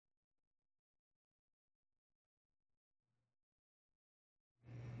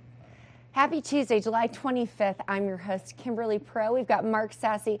Happy Tuesday, July 25th. I'm your host, Kimberly Pro. We've got Mark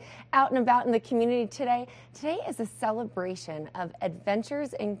Sassy out and about in the community today. Today is a celebration of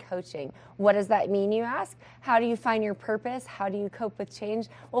adventures in coaching. What does that mean, you ask? How do you find your purpose? How do you cope with change?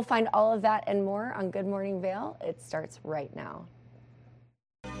 We'll find all of that and more on Good Morning Vail. It starts right now.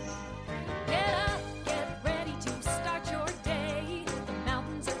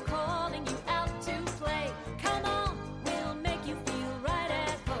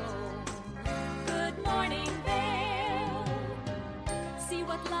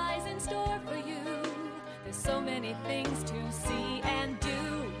 So many things to see and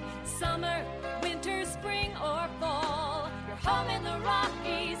do. Summer, winter, spring, or fall. Your home in the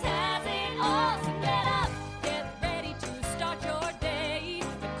Rockies has it all. So get up, get ready to start your day.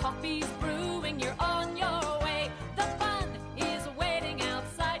 The coffee's brewing, you're on your way. The fun is waiting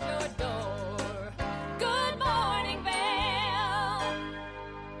outside your door. Good morning, Vail.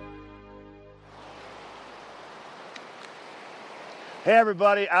 Hey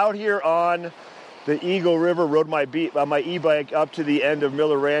everybody, out here on the Eagle River, rode my e-bike up to the end of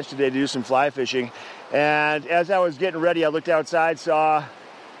Miller Ranch today to do some fly fishing. And as I was getting ready, I looked outside, saw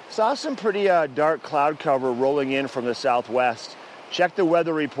some pretty dark cloud cover rolling in from the southwest. Checked the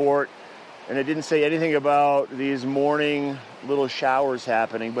weather report, and it didn't say anything about these morning little showers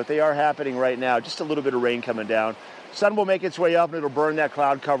happening, but they are happening right now. Just a little bit of rain coming down. Sun will make its way up, and it'll burn that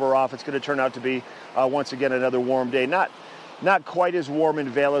cloud cover off. It's going to turn out to be, once again, another warm day. Not quite as warm in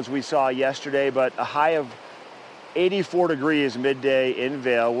Vail as we saw yesterday, but a high of 84 degrees midday in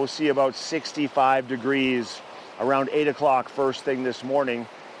Vail. We'll see about 65 degrees around 8 o'clock first thing this morning,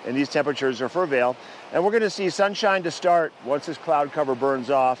 and these temperatures are for Vail. And we're going to see sunshine to start once this cloud cover burns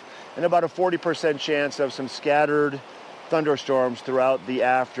off, and about a 40% chance of some scattered thunderstorms throughout the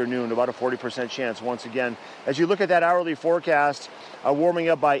afternoon, about a 40% chance once again. As you look at that hourly forecast, warming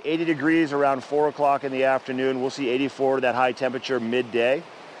up by 80 degrees around 4 o'clock in the afternoon. We'll see 84, that high temperature midday.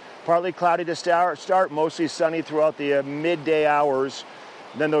 Partly cloudy to start, mostly sunny throughout the midday hours.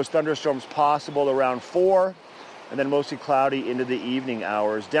 Then those thunderstorms possible around 4, and then mostly cloudy into the evening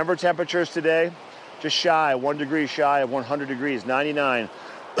hours. Denver temperatures today, just shy, 1 degree shy of 100 degrees, 99.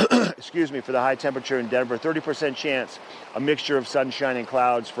 Excuse me, for the high temperature in Denver. 30% chance, a mixture of sunshine and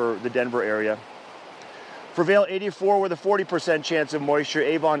clouds for the Denver area. For Vail, 84 with a 40% chance of moisture.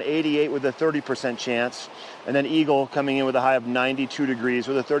 Avon, 88 with a 30% chance. And then Eagle coming in with a high of 92 degrees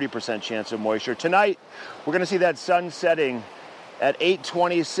with a 30% chance of moisture. Tonight, we're going to see that sun setting at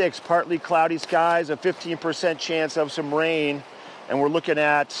 8:26. Partly cloudy skies, a 15% chance of some rain. And we're looking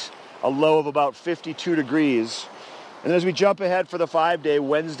at a low of about 52 degrees. And as we jump ahead for the 5-day,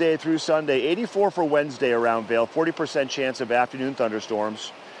 Wednesday through Sunday, 84 for Wednesday around Vail, 40% chance of afternoon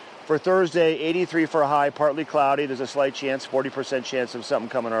thunderstorms. For Thursday, 83 for a high, partly cloudy. There's a slight chance, 40% chance of something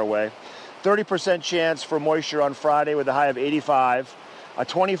coming our way. 30% chance for moisture on Friday with a high of 85. A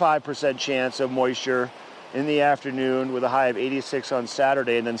 25% chance of moisture in the afternoon with a high of 86 on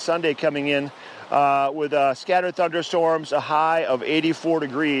Saturday. And then Sunday coming in with scattered thunderstorms, a high of 84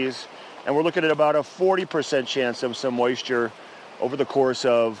 degrees. And we're looking at about a 40% chance of some moisture over the course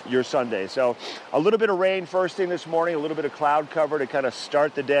of your Sunday. So a little bit of rain first thing this morning, a little bit of cloud cover to kind of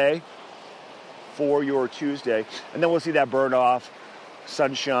start the day for your Tuesday. And then we'll see that burn off,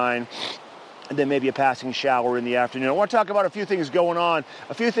 sunshine, and then maybe a passing shower in the afternoon. I want to talk about a few things going on,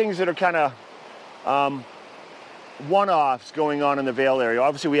 a few things that are kind of one-offs going on in the Vail area.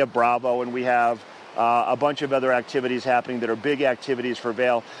 Obviously, we have Bravo and we have a bunch of other activities happening that are big activities for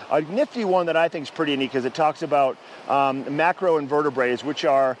Vail. A nifty one that I think is pretty neat because it talks about macroinvertebrates, which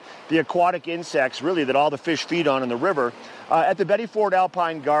are the aquatic insects, really, that all the fish feed on in the river. At the Betty Ford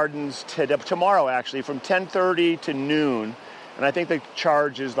Alpine Gardens tomorrow, actually, from 10:30 to noon. And I think the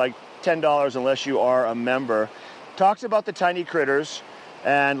charge is like $10 unless you are a member. Talks about the tiny critters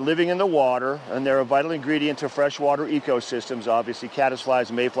and living in the water, and they're a vital ingredient to freshwater ecosystems, obviously,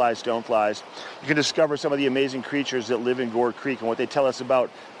 caddisflies, mayflies, stoneflies. You can discover some of the amazing creatures that live in Gore Creek and what they tell us about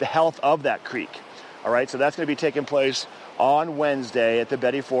the health of that creek. All right, so that's going to be taking place on Wednesday at the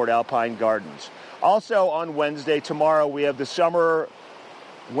Betty Ford Alpine Gardens. Also on Wednesday, tomorrow, we have the Summer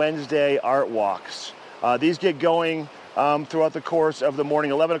Wednesday Art Walks. These get going throughout the course of the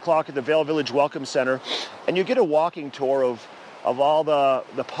morning, 11 o'clock at the Vail Village Welcome Center, and you get a walking tour of all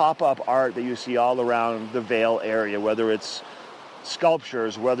the pop-up art that you see all around the Vail area, whether it's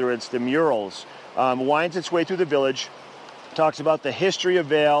sculptures, whether it's the murals. Winds its way through the village, talks about the history of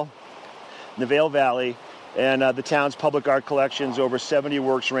Vail, the Vail Valley, and the town's public art collections, over 70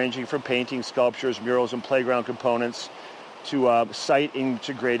 works ranging from paintings, sculptures, murals, and playground components. to site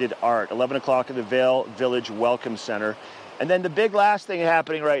integrated art. 11 o'clock at the Vail Village Welcome Center. And then the big last thing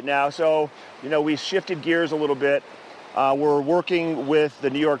happening right now, so, we shifted gears a little bit. We're working with the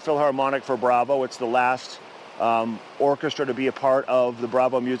New York Philharmonic for Bravo. It's the last orchestra to be a part of the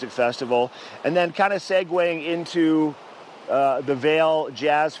Bravo Music Festival. And then kind of segueing into the Vail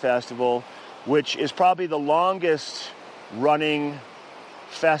Jazz Festival, which is probably the longest running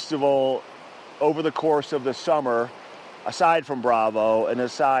festival over the course of the summer, aside from Bravo and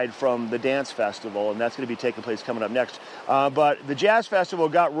aside from the Dance Festival, and that's going to be taking place coming up next. But the Jazz Festival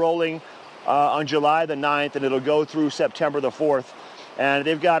got rolling on July the 9th, and it'll go through September the 4th. And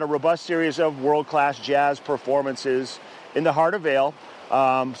they've got a robust series of world-class jazz performances in the heart of Vail.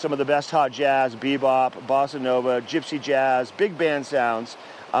 Some of the best hot jazz, bebop, bossa nova, gypsy jazz, big band sounds.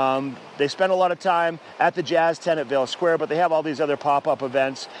 They spend a lot of time at the Jazz Tent at Vail Square, but they have all these other pop-up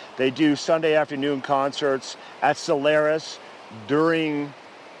events. They do Sunday afternoon concerts at Solaris during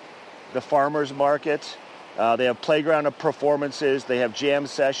the farmers market. They have playground performances. They have jam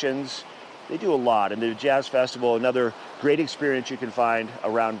sessions. They do a lot. And the Jazz Festival, another great experience you can find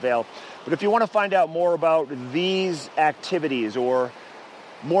around Vail. But if you want to find out more about these activities or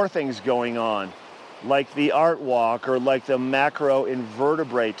more things going on, like the Art Walk or like the Macro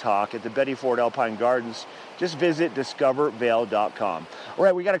Invertebrate Talk at the Betty Ford Alpine Gardens, just visit discovervail.com. All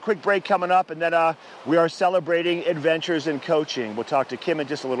right, we got a quick break coming up, and then we are celebrating adventures in coaching. We'll talk to Kim in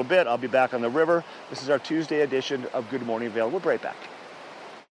just a little bit. I'll be back on the river. This is our Tuesday edition of Good Morning Vail. We'll be right back.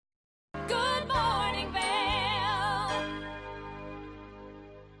 Good morning, Vail.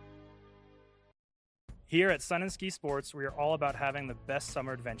 Here at Sun and Ski Sports, we are all about having the best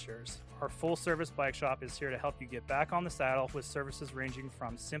summer adventures. Our full-service bike shop is here to help you get back on the saddle with services ranging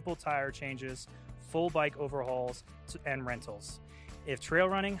from simple tire changes, full bike overhauls, and rentals. If trail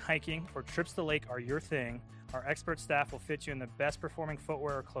running, hiking, or trips to the lake are your thing, our expert staff will fit you in the best performing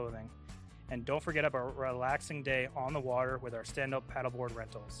footwear or clothing. And don't forget about a relaxing day on the water with our stand-up paddleboard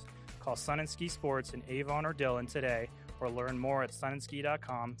rentals. Call Sun and Ski Sports in Avon or Dillon today, or learn more at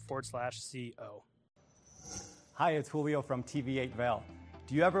sunandski.com/CO. Hi, it's Julio from TV8 Vail.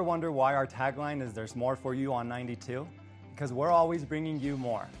 Do you ever wonder why our tagline is "There's more for you on 92"? Because we're always bringing you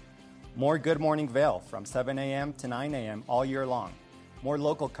more. More Good Morning Vail from 7 a.m. to 9 a.m. all year long. More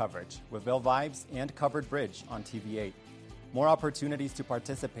local coverage with Vail Vibes and Covered Bridge on TV8. More opportunities to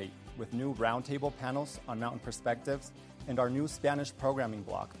participate with new roundtable panels on mountain perspectives and our new Spanish programming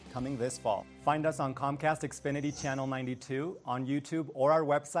block coming this fall. Find us on Comcast Xfinity Channel 92, on YouTube, or our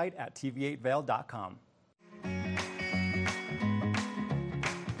website at tv8vail.com.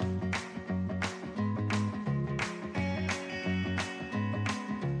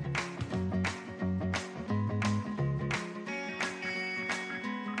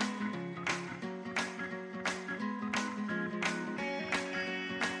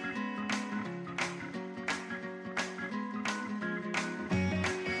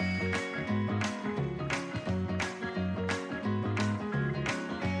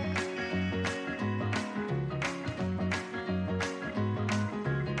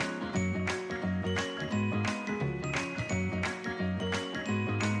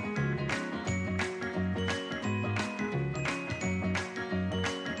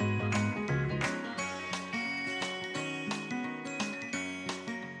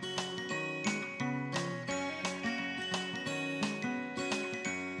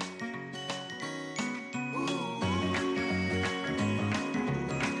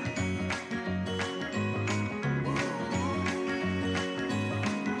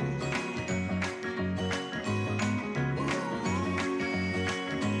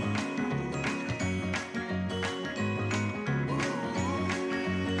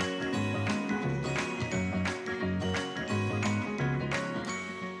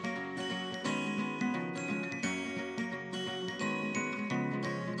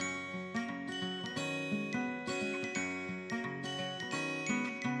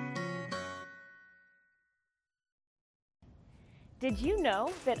 Did you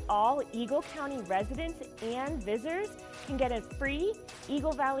know that all Eagle County residents and visitors can get a free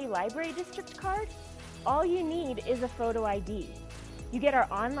Eagle Valley Library District card? All you need is a photo ID. You get our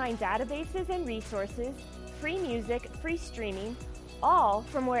online databases and resources, free music, free streaming, all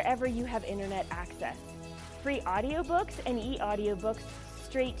from wherever you have internet access. Free audiobooks and e-audiobooks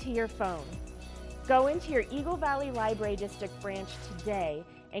straight to your phone. Go into your Eagle Valley Library District branch today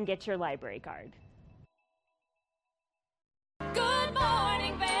and get your library card. Good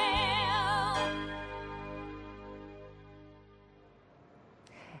morning, Vail.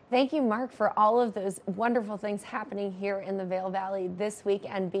 Thank you, Mark, for all of those wonderful things happening here in the Vail Valley this week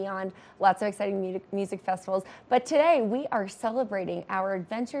and beyond. Lots of exciting music festivals. But today we are celebrating our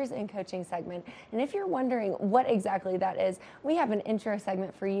Adventures in Coaching segment. And if you're wondering what exactly that is, we have an intro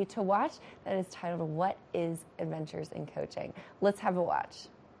segment for you to watch that is titled, What is Adventures in Coaching? Let's have a watch.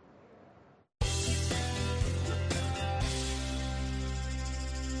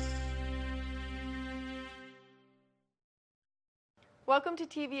 Welcome to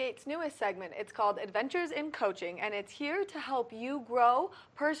TV8's newest segment. It's called Adventures in Coaching, and it's here to help you grow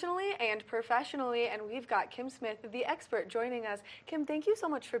personally and professionally. And we've got Kim Smith, the expert, joining us. Kim, thank you so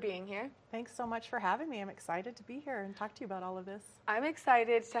much for being here. Thanks so much for having me. I'm excited to be here and talk to you about all of this. I'm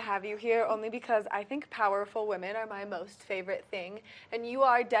excited to have you here only because I think powerful women are my most favorite thing, and you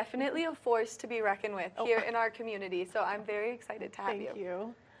are definitely a force to be reckoned with here in our community. So I'm very excited to have you. Thank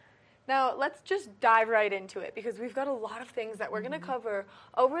you. Now, let's just dive right into it because we've got a lot of things that we're going to cover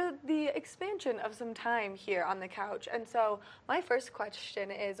over the expansion of some time here on the couch. And so my first question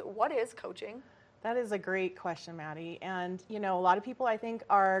is, what is coaching? That is a great question, Maddie. And, you know, a lot of people, I think,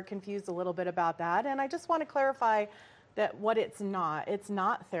 are confused a little bit about that. And I just want to clarify that what it's not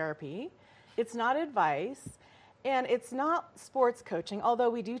therapy, it's not advice, and it's not sports coaching, although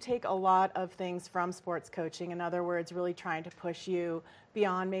we do take a lot of things from sports coaching. In other words, really trying to push you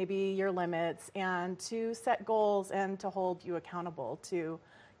beyond maybe your limits and to set goals and to hold you accountable to,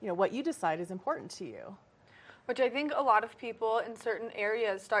 you know, what you decide is important to you. Which I think a lot of people in certain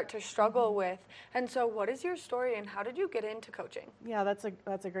areas start to struggle with. And so what is your story and how did you get into coaching? Yeah, that's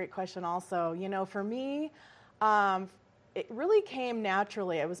a great question also. You know, for me, it really came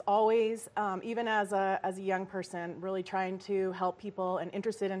naturally. I was always, even as a young person, really trying to help people and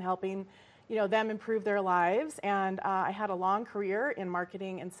interested in helping, you know, them improve their lives. And I had a long career in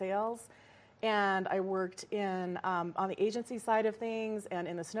marketing and sales, and I worked in on the agency side of things, and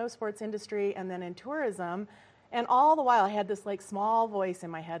in the snow sports industry, and then in tourism. And all the while, I had this like small voice in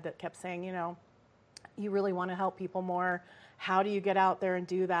my head that kept saying, you know, you really want to help people more. How do you get out there and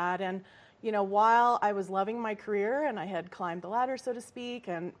do that? And you know, while I was loving my career and I had climbed the ladder, so to speak,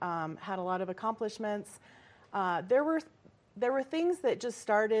 and had a lot of accomplishments, there were things that just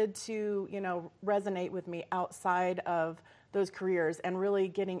started to, you know, resonate with me outside of those careers, and really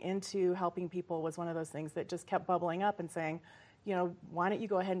getting into helping people was one of those things that just kept bubbling up and saying, you know, why don't you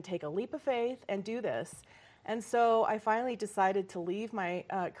go ahead and take a leap of faith and do this? And so I finally decided to leave my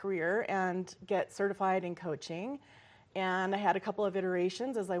career and get certified in coaching. And I had a couple of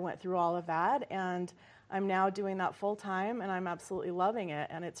iterations as I went through all of that, and I'm now doing that full time, and I'm absolutely loving it.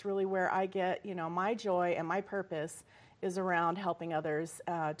 And it's really where I get, you know, my joy and my purpose is around helping others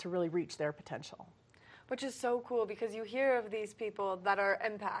to really reach their potential. Which is so cool because you hear of these people that are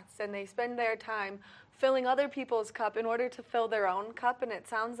empaths and they spend their time filling other people's cup in order to fill their own cup, and it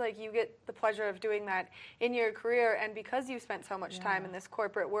sounds like you get the pleasure of doing that in your career. And because you spent so much time in this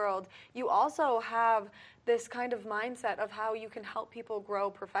corporate world, you also have this kind of mindset of how you can help people grow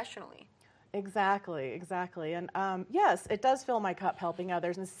professionally. Exactly. And yes, it does fill my cup helping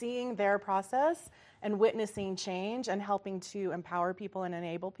others and seeing their process and witnessing change and helping to empower people and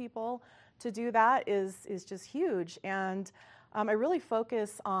enable people to do that is just huge. And I really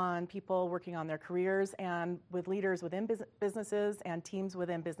focus on people working on their careers and with leaders within businesses and teams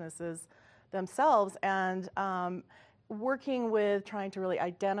within businesses themselves, and working with trying to really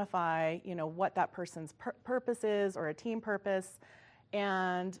identify, you know, what that person's purpose is, or a team purpose,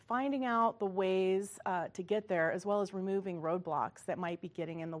 and finding out the ways to get there, as well as removing roadblocks that might be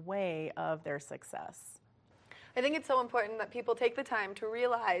getting in the way of their success. I think it's so important that people take the time to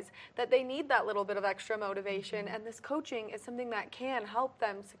realize that they need that little bit of extra motivation, and this coaching is something that can help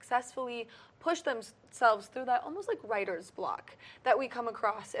them successfully push themselves through that almost like writer's block that we come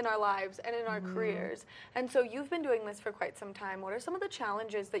across in our lives and in our careers. And so you've been doing this for quite some time. What are some of the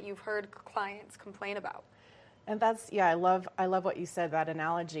challenges that you've heard clients complain about? And that's, yeah, I love what you said, that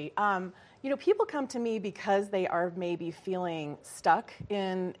analogy. You know, people come to me because they are maybe feeling stuck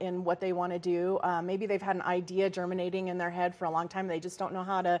in what they want to do. Maybe they've had an idea germinating in their head for a long time. They just don't know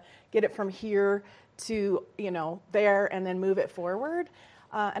how to get it from here to, you know, there and then move it forward.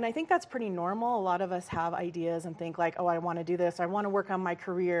 And I think that's pretty normal. A lot of us have ideas and think like, oh, I want to do this. I want to work on my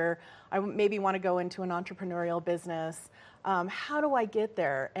career. I maybe want to go into an entrepreneurial business. How do I get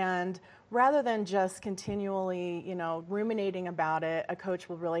there? And rather than just continually, you know, ruminating about it, a coach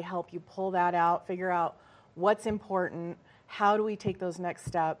will really help you pull that out, figure out what's important, how do we take those next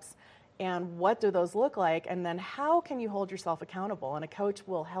steps, and what do those look like, and then how can you hold yourself accountable? And a coach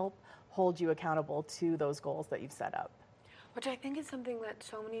will help hold you accountable to those goals that you've set up. Which I think is something that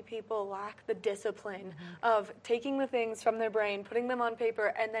so many people lack, the discipline of taking the things from their brain, putting them on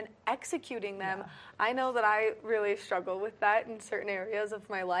paper, and then executing them. Yeah. I know that I really struggle with that in certain areas of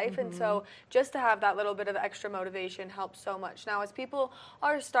my life, and so just to have that little bit of extra motivation helps so much. Now, as people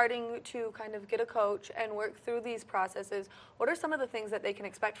are starting to kind of get a coach and work through these processes, what are some of the things that they can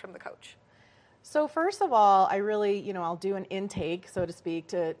expect from the coach? So first of all, I really, I'll do an intake, so to speak,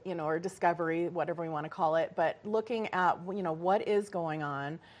 to, or discovery, whatever we want to call it, but looking at, what is going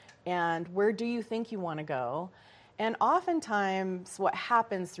on and where do you think you want to go? And oftentimes what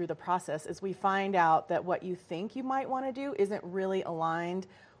happens through the process is we find out that what you think you might want to do isn't really aligned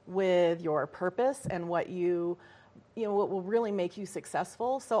with your purpose and what what will really make you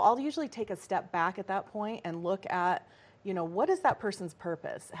successful. So I'll usually take a step back at that point and look at, what is that person's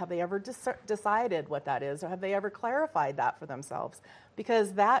purpose? Have they ever decided what that is, or have they ever clarified that for themselves?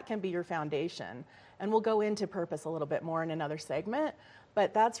 Because that can be your foundation. And we'll go into purpose a little bit more in another segment.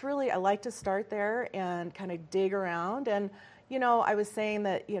 But that's really, I like to start there and kind of dig around. And, I was saying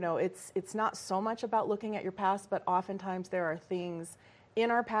that, it's not so much about looking at your past, but oftentimes there are things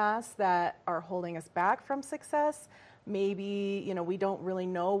in our past that are holding us back from success. Maybe, we don't really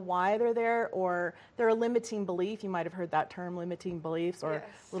know why they're there, or they're a limiting belief. You might have heard that term, limiting beliefs, or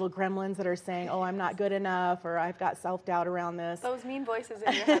little gremlins that are saying, oh, I'm not good enough, or I've got self-doubt around this. Those mean voices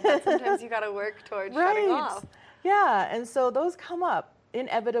in your head that sometimes you got to work towards shutting off. Yeah, and so those come up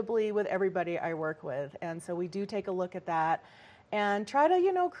inevitably with everybody I work with. And so we do take a look at that and try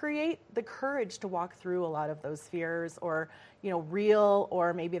to, create the courage to walk through a lot of those fears, or, real,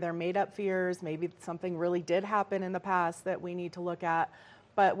 or maybe they're made up fears. Maybe something really did happen in the past that we need to look at.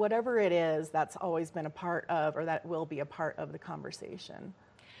 But whatever it is, that's always been a part of, or that will be a part of the conversation.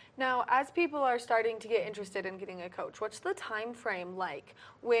 Now, as people are starting to get interested in getting a coach, what's the time frame like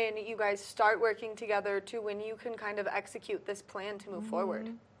when you guys start working together to when you can kind of execute this plan to move forward?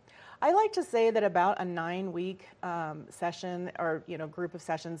 I like to say that about a 9-week session, or group of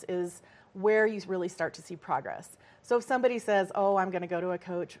sessions, is where you really start to see progress. So if somebody says, oh, I'm going to go to a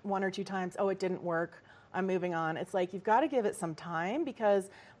coach 1 or 2 times, oh, it didn't work, I'm moving on. It's like you've got to give it some time, because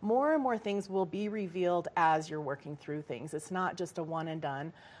more and more things will be revealed as you're working through things. It's not just a one and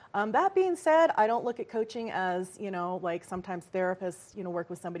done. That being said, I don't look at coaching as, like sometimes therapists,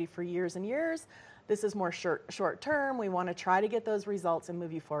 work with somebody for years and years. This is more short term. We want to try to get those results and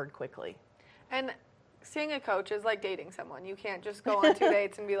move you forward quickly. And seeing a coach is like dating someone. You can't just go on 2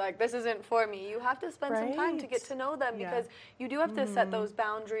 dates and be like, this isn't for me. You have to spend some time to get to know them, because you do have to set those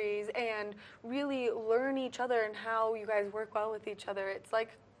boundaries and really learn each other and how you guys work well with each other. It's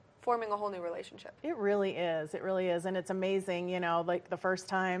like forming a whole new relationship. It really is. It really is. And it's amazing, like the first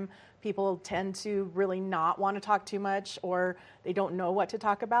time, people tend to really not want to talk too much, or they don't know what to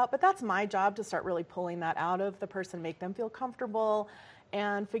talk about. But that's my job, to start really pulling that out of the person, make them feel comfortable,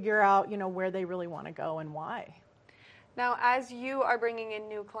 and figure out, where they really want to go and why. Now, as you are bringing in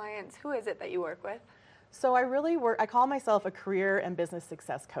new clients, who is it that you work with? So I call myself a career and business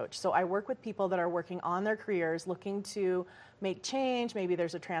success coach. So I work with people that are working on their careers, looking to make change. Maybe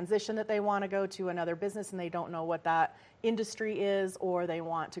there's a transition that they want to go to another business and they don't know what that industry is, or they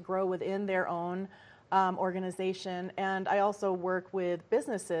want to grow within their own organization. And I also work with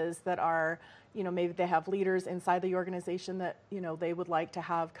businesses that are, maybe they have leaders inside the organization that, they would like to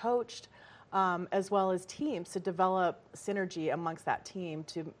have coached, as well as teams to develop synergy amongst that team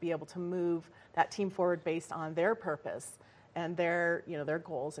to be able to move that team forward based on their purpose and their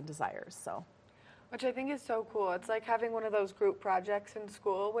goals and desires. So, which I think is so cool. It's like having one of those group projects in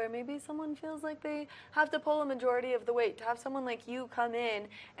school where maybe someone feels like they have to pull a majority of the weight. To have someone like you come in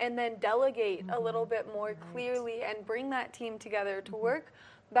and then delegate a little bit more clearly and bring that team together to work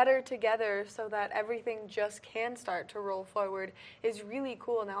better together so that everything just can start to roll forward is really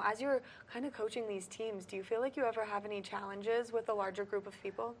cool. Now, as you're kind of coaching these teams, do you feel like you ever have any challenges with a larger group of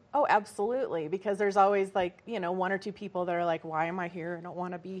people? Oh, absolutely, because there's always 1 or 2 people that are like, why am I here? I don't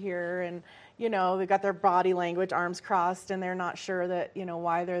want to be here. And, they've got their body language, arms crossed, and they're not sure that,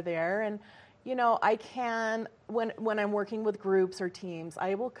 why they're there. And, I can, when I'm working with groups or teams,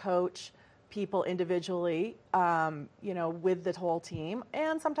 I will coach people individually, with the whole team.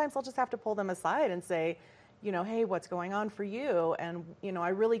 And sometimes I'll just have to pull them aside and say, hey, what's going on for you? And, I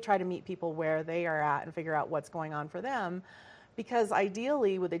really try to meet people where they are at and figure out what's going on for them. Because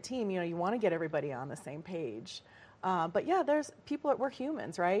ideally with a team, you want to get everybody on the same page. But yeah, there's people that we're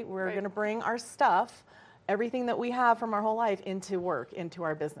humans, right? We're going to bring our stuff, everything that we have from our whole life, into work, into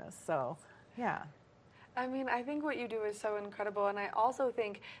our business. So, yeah. I mean, I think what you do is so incredible, and I also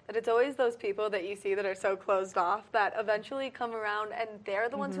think that it's always those people that you see that are so closed off that eventually come around, and they're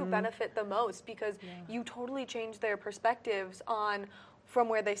the ones who benefit the most because you totally change their perspectives on from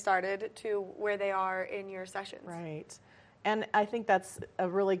where they started to where they are in your sessions. Right. And I think that's a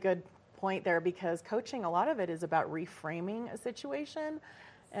really good point there, because coaching, a lot of it is about reframing a situation.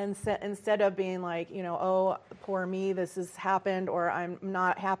 And instead of being like, oh, poor me, this has happened, or I'm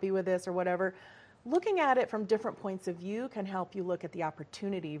not happy with this or whatever, looking at it from different points of view can help you look at the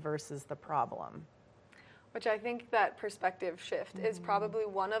opportunity versus the problem. Which I think that perspective shift is probably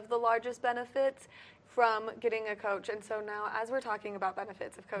one of the largest benefits from getting a coach. And so now, as we're talking about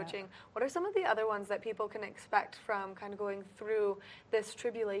benefits of coaching, what are some of the other ones that people can expect from kind of going through this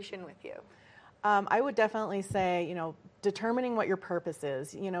tribulation with you? I would definitely say, determining what your purpose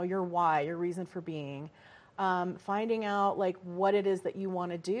is, your why, your reason for being. Finding out like what it is that you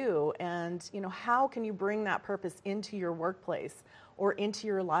want to do, and how can you bring that purpose into your workplace or into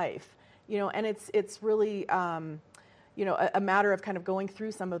your life, and it's really a matter of kind of going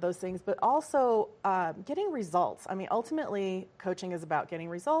through some of those things, but also getting results. I mean, ultimately, coaching is about getting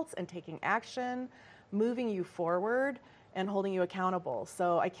results and taking action, moving you forward, and holding you accountable.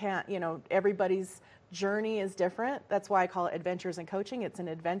 So I can't, everybody's journey is different. That's why I call it Adventures in Coaching. It's an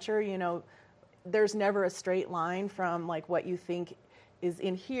adventure. There's never a straight line from like what you think is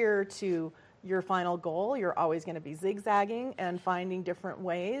in here to your final goal. You're always going to be zigzagging and finding different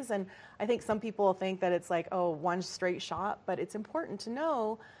ways. And I think some people think that it's like, oh, one straight shot, but it's important to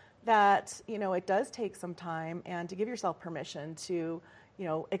know that, it does take some time, and to give yourself permission to,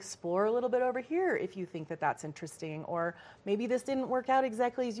 explore a little bit over here if you think that that's interesting, or maybe this didn't work out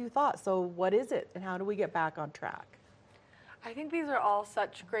exactly as you thought. So what is it, and how do we get back on track? I think these are all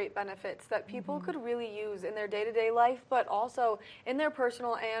such great benefits that people could really use in their day-to-day life, but also in their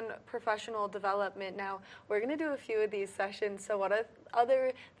personal and professional development. Now, we're going to do a few of these sessions, so what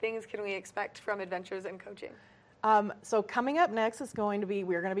other things can we expect from Adventures in Coaching? So coming up next is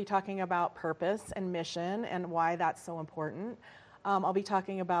we're going to be talking about purpose and mission and why that's so important. I'll be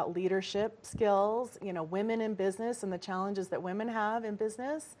talking about leadership skills, women in business and the challenges that women have in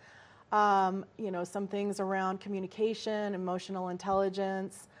business. Some things around communication, emotional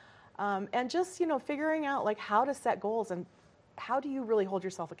intelligence, and just, figuring out like how to set goals and how do you really hold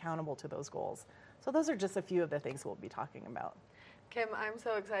yourself accountable to those goals. So those are just a few of the things we'll be talking about. Kim, I'm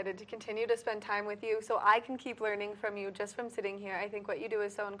so excited to continue to spend time with you so I can keep learning from you just from sitting here. I think what you do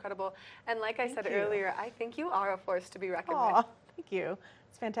is so incredible. And like I said earlier, I think you are a force to be reckoned with. Thank you.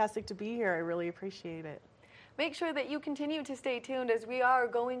 It's fantastic to be here. I really appreciate it. Make sure that you continue to stay tuned, as we are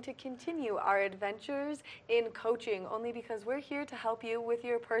going to continue our adventures in coaching, only because we're here to help you with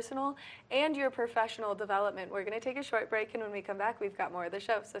your personal and your professional development. We're going to take a short break, and when we come back, we've got more of the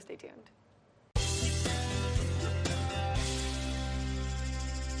show, so stay tuned.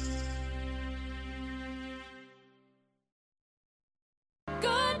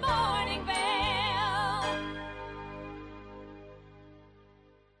 Good morning, Vale.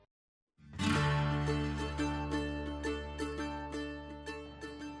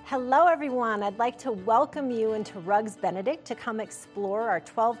 Hello, everyone. I'd like to welcome you into Rugs Benedict to come explore our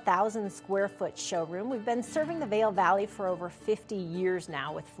 12,000 square foot showroom. We've been serving the Vail Valley for over 50 years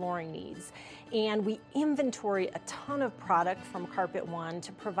now with flooring needs, and we inventory a ton of product from Carpet One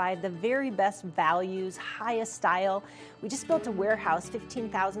to provide the very best values, highest style. We just built a warehouse,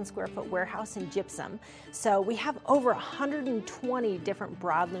 15,000 square foot warehouse in gypsum. So we have over 120 different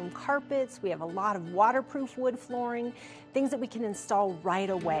broadloom carpets. We have a lot of waterproof wood flooring, things that we can install right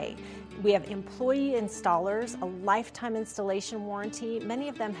away. We have employee installers, a lifetime installation warranty. Many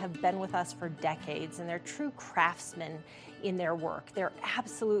of them have been with us for decades, and they're true craftsmen in their work. They're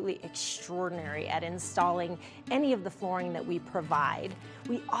absolutely extraordinary at installing any of the flooring that we provide.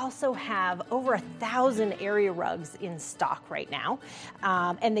 We also have over 1,000 area rugs in stock right now,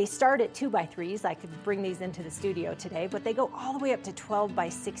 and they start at 2x3s. I could bring these into the studio today, but they go all the way up to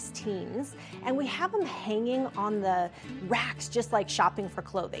 12x16s, and we have them hanging on the racks just like shopping for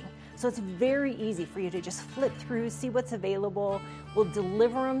clothing. So it's very easy for you to just flip through, see what's available. We'll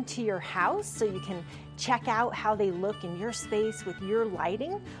deliver them to your house so you can check out how they look in your space with your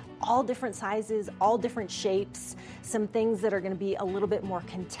lighting. All different sizes, all different shapes, some things that are going to be a little bit more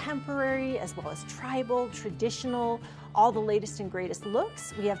contemporary, as well as tribal, traditional, all the latest and greatest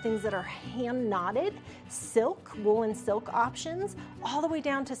looks. We have things that are hand knotted, silk, woolen silk options, all the way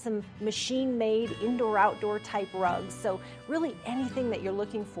down to some machine-made indoor-outdoor type rugs. So really anything that you're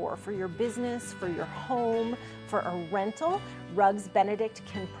looking for your business, for your home, for a rental, Rugs Benedict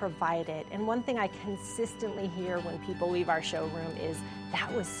can provide it. And one thing I consistently hear when people leave our showroom is,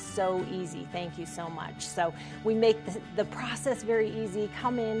 that was so easy, thank you so much. So we make the process very easy.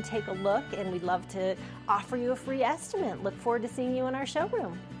 Come in, take a look, and we'd love to offer you a free estimate. Look forward to seeing you in our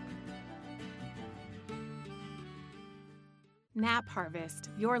showroom. Knapp Harvest,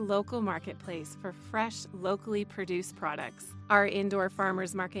 your local marketplace for fresh, locally produced products. Our indoor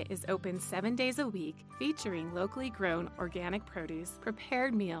farmers market is open 7 days a week, featuring locally grown organic produce,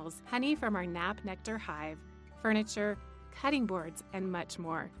 prepared meals, honey from our Knapp Nectar Hive, furniture, cutting boards, and much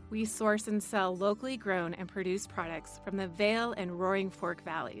more. We source and sell locally grown and produced products from the Vail and Roaring Fork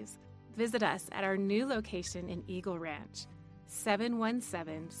Valleys. Visit us at our new location in Eagle Ranch,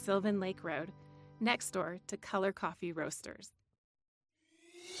 717 Sylvan Lake Road, next door to Color Coffee Roasters.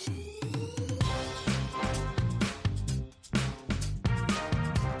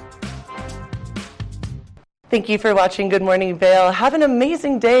 Thank you for watching Good Morning Vail. Have an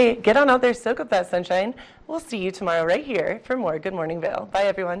amazing day. Get on out there, soak up that sunshine. We'll see you tomorrow right here for more Good Morning Vail. Bye,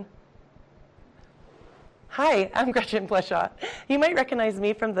 everyone. Hi, I'm Gretchen Bleshaw. You might recognize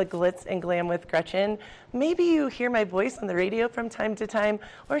me from the Glitz and Glam with Gretchen. Maybe you hear my voice on the radio from time to time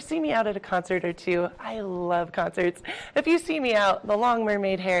or see me out at a concert or two. I love concerts. If you see me out, the long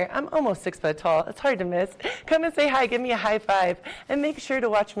mermaid hair, I'm almost 6 foot tall. It's hard to miss. Come and say hi, give me a high five, and make sure to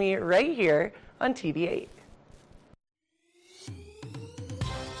watch me right here on TV8.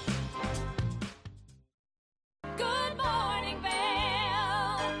 Good morning, Vail.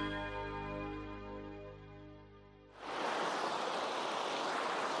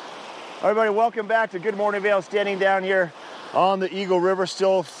 All right, everybody, welcome back to Good Morning Vail. Standing down here on the Eagle River,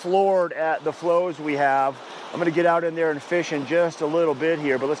 still floored at the flows we have. I'm going to get out in there and fish in just a little bit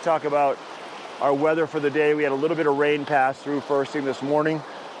here, but let's talk about our weather for the day. We had a little bit of rain pass through first thing this morning.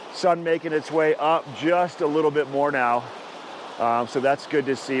 Sun making its way up just a little bit more now. So that's good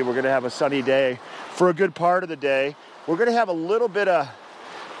to see. We're going to have a sunny day for a good part of the day. We're going to have a little bit of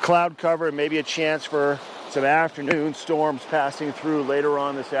cloud cover and maybe a chance for some afternoon storms passing through later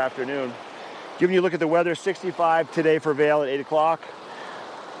on this afternoon. Giving you a look at the weather, 65 today for Vail at 8 o'clock.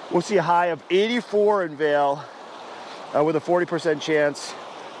 We'll see a high of 84 in Vail with a 40% chance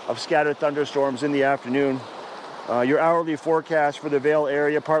of scattered thunderstorms in the afternoon. Your hourly forecast for the Vail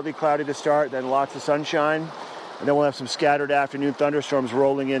area, partly cloudy to start, then lots of sunshine. And then we'll have some scattered afternoon thunderstorms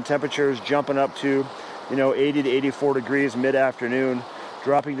rolling in, temperatures jumping up to 80 to 84 degrees mid-afternoon,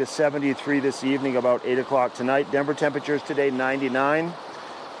 dropping to 73 this evening about 8 o'clock tonight. Denver temperatures today 99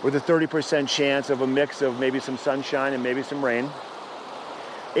 with a 30% chance of a mix of maybe some sunshine and maybe some rain.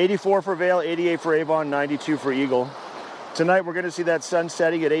 84 for Vail, 88 for Avon, 92 for Eagle. Tonight we're going to see that sun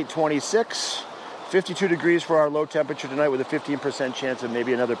setting at 8:26. 52 degrees for our low temperature tonight with a 15% chance of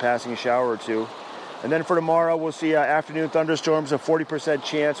maybe another passing shower or two. And then for tomorrow, we'll see afternoon thunderstorms, a 40%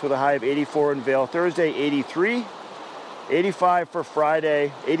 chance with a high of 84 in Vail. Thursday, 83. 85 for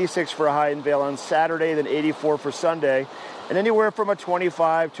Friday, 86 for a high in Vail on Saturday, then 84 for Sunday. And anywhere from a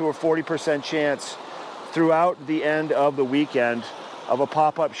 25 to a 40% chance throughout the end of the weekend of a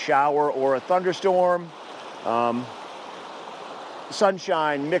pop-up shower or a thunderstorm.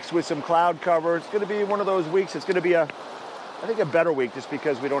 Sunshine mixed with some cloud cover. It's going to be one of those weeks. It's going to be I think a better week just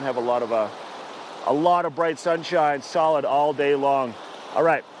because we don't have a lot of bright sunshine, solid all day long. All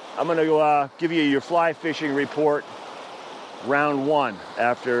right, I'm going to give you your fly fishing report, round one,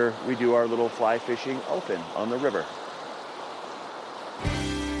 after we do our little fly fishing open on the river.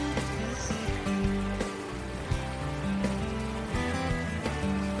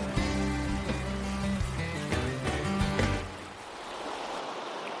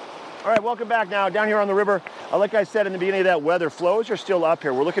 All right, welcome back now down here on the river. Like I said in the beginning of that weather, flows are still up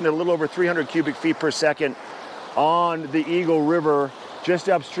here. We're looking at a little over 300 cubic feet per second on the Eagle River, just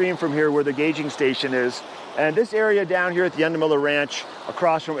upstream from here where the gauging station is. And this area down here at the end of Miller Ranch,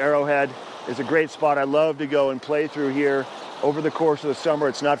 across from Arrowhead, is a great spot. I love to go and play through here over the course of the summer.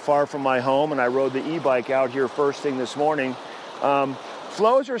 It's not far from my home, and I rode the e-bike out here first thing this morning.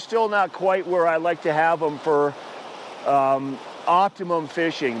 Flows are still not quite where I like to have them for optimum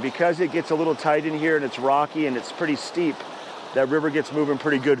fishing because it gets a little tight in here and it's rocky and it's pretty steep. That river gets moving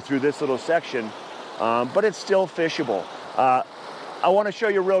pretty good through this little section, but it's still fishable. I want to show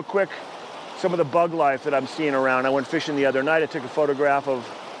you real quick some of the bug life that I'm seeing around. I went fishing the other night. I took a photograph of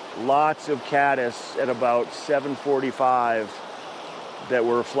lots of caddis at about 7:45 that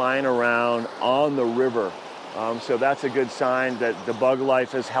were flying around on the river. So that's a good sign that the bug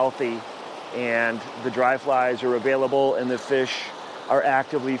life is healthy and the dry flies are available and the fish are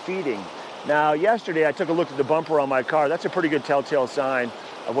actively feeding. Now, yesterday I took a look at the bumper on my car. That's a pretty good telltale sign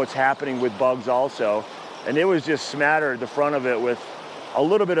of what's happening with bugs also. and it was just smattered the front of it with a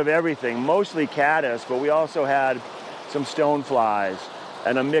little bit of everything, mostly caddis, but we also had some stoneflies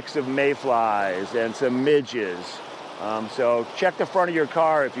and a mix of mayflies and some midges. So check the front of your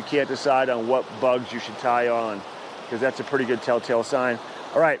car if you can't decide on what bugs you should tie on, because that's a pretty good telltale sign.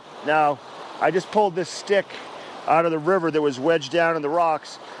 All right, now I just pulled this stick out of the river that was wedged down in the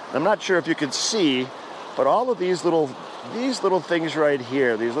rocks. I'm not sure if you can see, but all of these little things right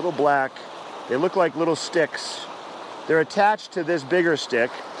here, these little black, they look like little sticks. They're attached to this bigger stick,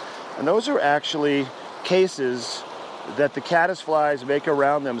 and those are actually cases that the caddisflies make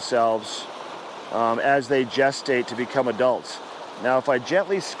around themselves as they gestate to become adults. Now, if I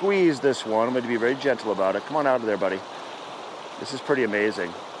gently squeeze this one, I'm going to be very gentle about it. Come on out of there, buddy. This is pretty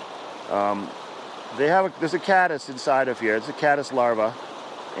amazing. There's a caddis inside of here. It's a caddis larva,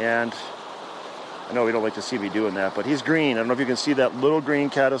 and I know we don't like to see me doing that, but he's green. I don't know if you can see that little green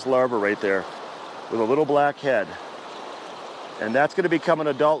caddis larva right there with a little black head. And that's going to become an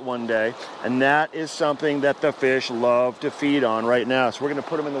adult one day, and that is something that the fish love to feed on right now. So we're going to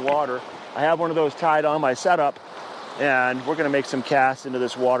put them in the water. I have one of those tied on my setup, and we're going to make some casts into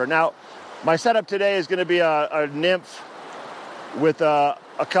this water. Now, my setup today is going to be a nymph with a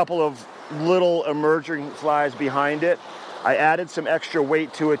couple of little emerging flies behind it. I added some extra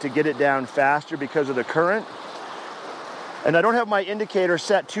weight to it to get it down faster because of the current. And I don't have my indicator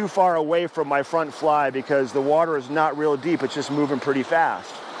set too far away from my front fly because the water is not real deep. It's just moving pretty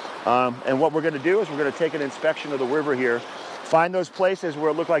fast. And what we're going to do is we're going to take an inspection of the river here, find those places where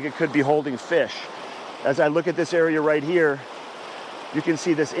it looked like it could be holding fish. As I look at this area right here, you can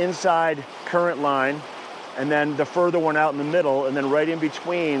see this inside current line, and then the further one out in the middle, and then right in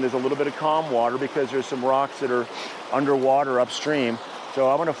between there's a little bit of calm water because there's some rocks that are underwater upstream. So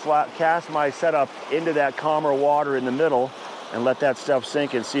I'm going to cast my setup into that calmer water in the middle and let that stuff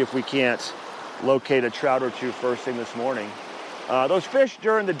sink and see if we can't locate a trout or two first thing this morning. Those fish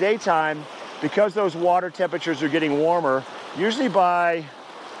during the daytime, because those water temperatures are getting warmer, usually by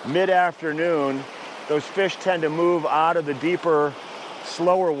mid-afternoon, those fish tend to move out of the deeper,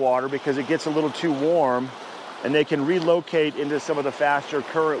 slower water because it gets a little too warm, and they can relocate into some of the faster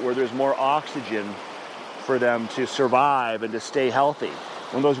current where there's more oxygen for them to survive and to stay healthy.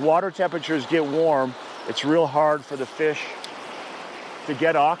 When those water temperatures get warm, it's real hard for the fish to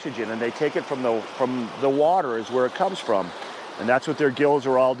get oxygen, and they take it from the water is where it comes from. And that's what their gills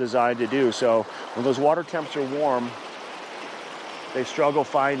are all designed to do. So when those water temps are warm, they struggle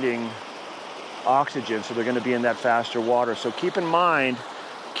finding oxygen, so they're going to be in that faster water. So keep in mind,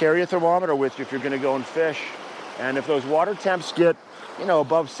 carry a thermometer with you if you're going to go and fish. And if those water temps get,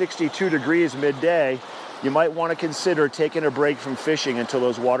 above 62 degrees midday, you might want to consider taking a break from fishing until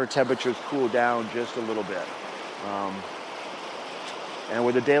those water temperatures cool down just a little bit. And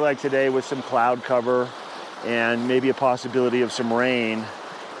with a day like today with some cloud cover and maybe a possibility of some rain,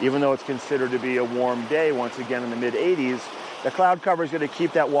 even though it's considered to be a warm day once again in the mid-80s, the cloud cover is going to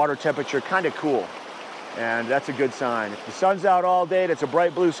keep that water temperature kind of cool. And that's a good sign. If the sun's out all day and it's a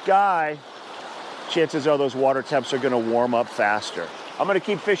bright blue sky, chances are those water temps are going to warm up faster. I'm going to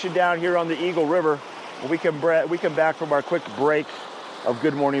keep fishing down here on the Eagle River. When we come back from our quick break of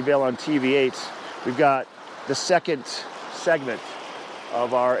Good Morning Vail on TV8, we've got the second segment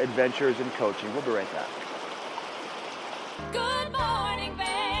of our adventures in coaching. We'll be right back. Good morning, Vail.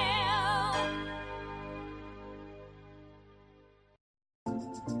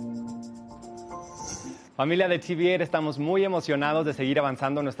 Familia de TV8, estamos muy emocionados de seguir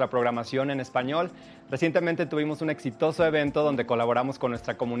avanzando nuestra programación en español. Recientemente tuvimos un exitoso evento donde colaboramos con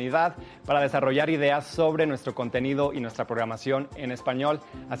nuestra comunidad para desarrollar ideas sobre nuestro contenido y nuestra programación en español.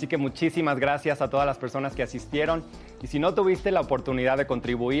 Así que muchísimas gracias a todas las personas que asistieron. Y si no tuviste la oportunidad de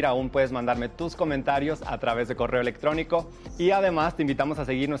contribuir, aún puedes mandarme tus comentarios a través de correo electrónico. Y además te invitamos a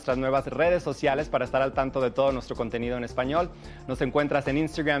seguir nuestras nuevas redes sociales para estar al tanto de todo nuestro contenido en español. Nos encuentras en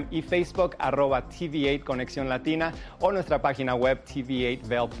Instagram y Facebook, @TV8 Conexión Latina, o nuestra página web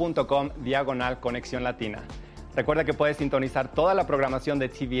tv8vail.com/Conexión Latina. Recuerda que puedes sintonizar toda la programación de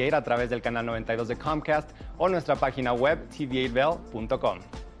TV8 a través del canal 92 de Comcast o nuestra página web tv8vail.com.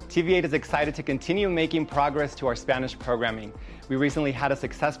 TV8 is excited to continue making progress to our Spanish programming. We recently had a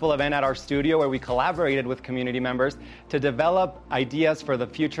successful event at our studio where we collaborated with community members to develop ideas for the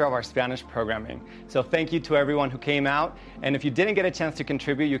future of our Spanish programming. So thank you to everyone who came out. And if you didn't get a chance to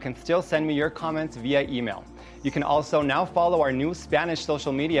contribute, you can still send me your comments via email. You can also now follow our new Spanish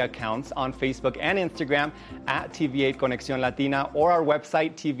social media accounts on Facebook and Instagram @TV8 Conexión Latina, or our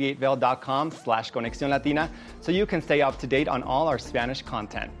website tv8vail.com/Conexión Latina, so you can stay up to date on all our Spanish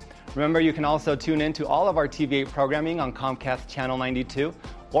content. Remember, you can also tune in to all of our TV8 programming on Comcast Channel 92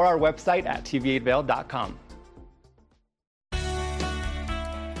 or our website at tv8vail.com.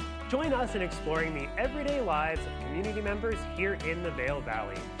 Join us in exploring the everyday lives of community members here in the Vail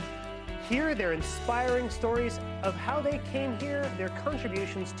Valley. Hear their inspiring stories of how they came here, their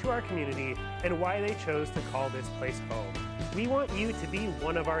contributions to our community, and why they chose to call this place home. We want you to be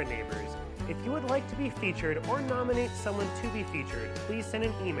one of our neighbors. If you would like to be featured or nominate someone to be featured, please send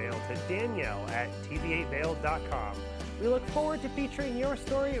an email to Danielle@tv8vail.com. We look forward to featuring your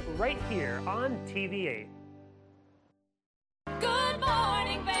story right here on TV8. Good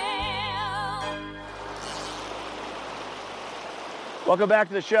morning, Vail. Welcome back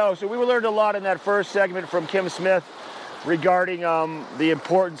to the show. So we learned a lot in that first segment from Kim Smith regarding the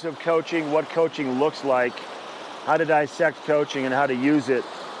importance of coaching, what coaching looks like, how to dissect coaching, and how to use it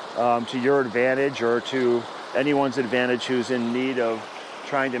to your advantage or to anyone's advantage who's in need of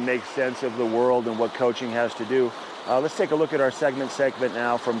trying to make sense of the world and what coaching has to do. Let's take a look at our segment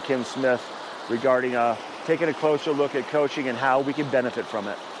now from Kim Smith regarding taking a closer look at coaching and how we can benefit from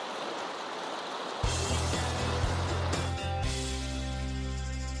it.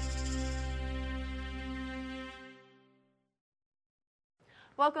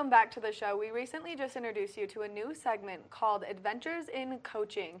 Welcome back to the show. We recently just introduced you to a new segment called Adventures in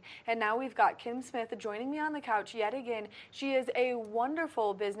Coaching. And now we've got Kim Smith joining me on the couch yet again. She is a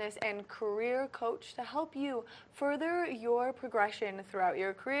wonderful business and career coach to help you further your progression throughout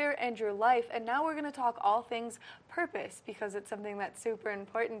your career and your life. And now we're going to talk all things purpose because it's something that's super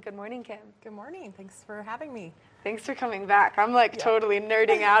important. Good morning, Kim. Good morning. Thanks for having me. Thanks for coming back. I'm totally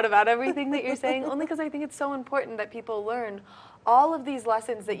nerding out about everything that you're saying, only because I think it's so important that people learn all of these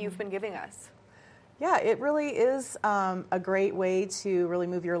lessons that you've been giving us. Yeah, it really is a great way to really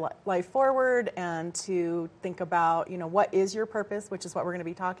move your life forward and to think about, what is your purpose, which is what we're going to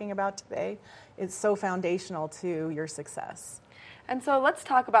be talking about today. It's so foundational to your success. And so let's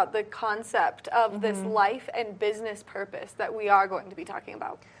talk about the concept of this life and business purpose that we are going to be talking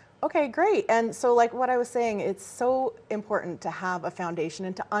about. Okay, great. And so like what I was saying, it's so important to have a foundation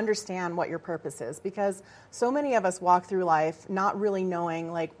and to understand what your purpose is, because so many of us walk through life not really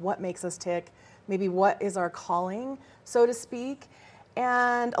knowing like what makes us tick, maybe what is our calling, so to speak.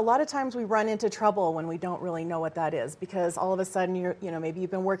 And a lot of times we run into trouble when we don't really know what that is, because all of a sudden maybe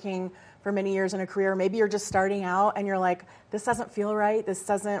you've been working for many years in a career, maybe you're just starting out and you're like, this doesn't feel right, this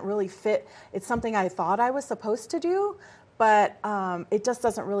doesn't really fit. It's something I thought I was supposed to do, but it just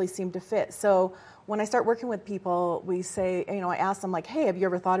doesn't really seem to fit. So when I start working with people, we say, I ask them like, hey, have you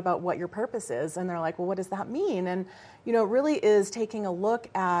ever thought about what your purpose is? And they're like, well, what does that mean? And, it really is taking a look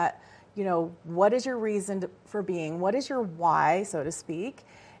at, what is your reason for being? What is your why, so to speak?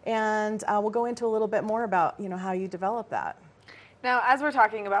 And we'll go into a little bit more about, how you develop that. Now, as we're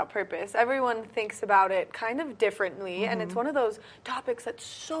talking about purpose, everyone thinks about it kind of differently, and it's one of those topics that's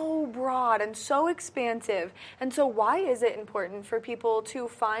so broad and so expansive. And so why is it important for people to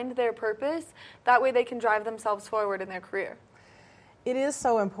find their purpose? That way they can drive themselves forward in their career. It is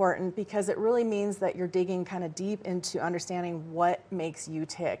so important because it really means that you're digging kind of deep into understanding what makes you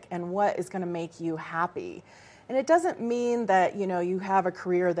tick and what is going to make you happy. And it doesn't mean that, you have a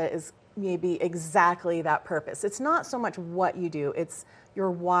career that is maybe exactly that purpose. It's not so much what you do, it's your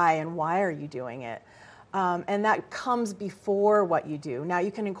why and why are you doing it. And that comes before what you do. Now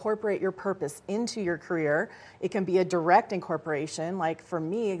you can incorporate your purpose into your career. It can be a direct incorporation. Like for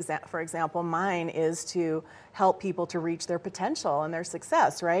me, for example, mine is to help people to reach their potential and their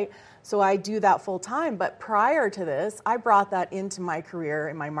success, right? So I do that full time. But prior to this, I brought that into my career,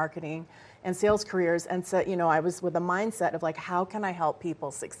 in my marketing and sales careers, and said, I was with a mindset of like, how can I help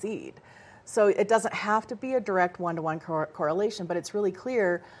people succeed? So it doesn't have to be a direct one-to-one correlation, but it's really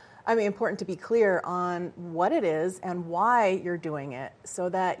important to be clear on what it is and why you're doing it so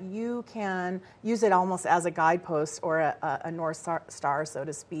that you can use it almost as a guidepost or a North Star, so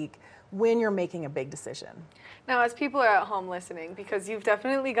to speak, when you're making a big decision. Now, as people are at home listening, because you've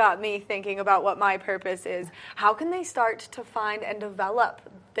definitely got me thinking about what my purpose is, how can they start to find and develop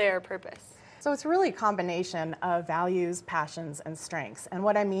their purpose? So it's really a combination of values, passions, and strengths. And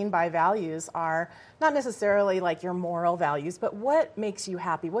what I mean by values are not necessarily like your moral values, but what makes you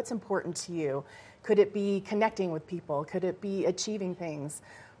happy? What's important to you? Could it be connecting with people? Could it be achieving things?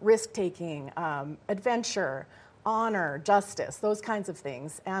 Risk-taking, adventure, honor, justice, those kinds of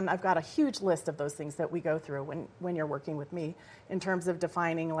things. And I've got a huge list of those things that we go through when you're working with me in terms of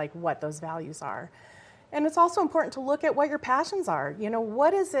defining like what those values are. And it's also important to look at what your passions are.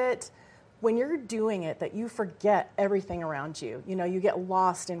 What is it when you're doing it that you forget everything around you? You get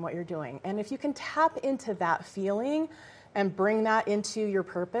lost in what you're doing. And if you can tap into that feeling and bring that into your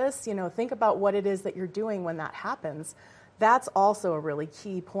purpose, think about what it is that you're doing when that happens, That's also a really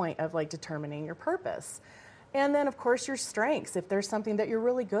key point of like determining your purpose. And then, of course, your strengths. If there's something that you're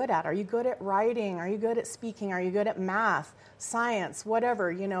really good at, are you good at writing? Are you good at speaking? Are you good at math, science, whatever?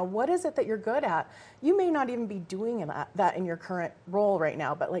 You know, what is it that you're good at? You may not even be doing that in your current role right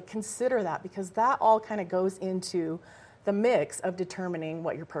now, but like consider that, because that all kind of goes into the mix of determining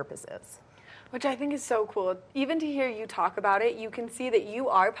what your purpose is. Which I think is so cool. Even to hear you talk about it, you can see that you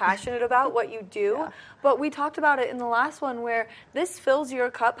are passionate about what you do. Yeah. But we talked about it in the last one where this fills your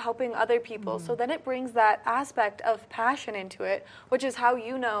cup helping other people. So then it brings that aspect of passion into it, which is how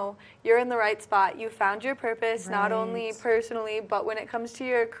you know you're in the right spot. You found your purpose, not only personally, but when it comes to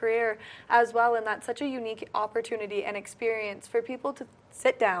your career as well. And that's such a unique opportunity and experience for people to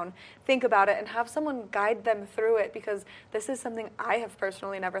sit down, think about it, and have someone guide them through it, because this is something I have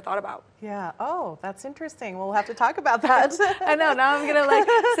personally never thought about. Yeah. Oh, that's interesting. We'll have to talk about that. I know. Now I'm going to like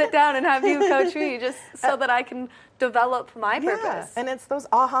sit down and have you coach me just so that I can develop my purpose. Yeah. And it's those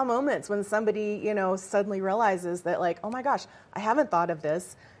aha moments when somebody, you know, suddenly realizes that like, oh my gosh, I haven't thought of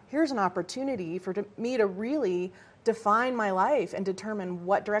this. Here's an opportunity for me to really define my life and determine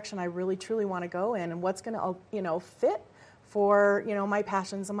what direction I really truly want to go in and what's going to, you know, fit for, you know, my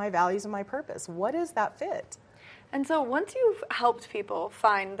passions and my values and my purpose. What is that fit? And so once you've helped people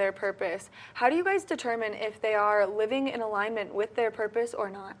find their purpose, how do you guys determine if they are living in alignment with their purpose or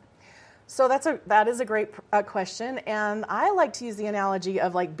not? So that is a great question, and I like to use the analogy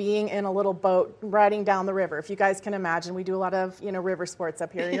of like being in a little boat riding down the river. If you guys can imagine, we do a lot of, you know, river sports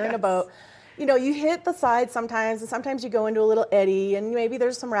up here. You're in a boat. You know, you hit the side sometimes, and sometimes you go into a little eddy, and maybe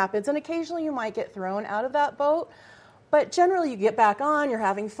there's some rapids, and occasionally you might get thrown out of that boat. But generally you get back on, you're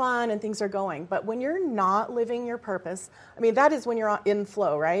having fun, and things are going. But when you're not living your purpose, I mean, that is when you're in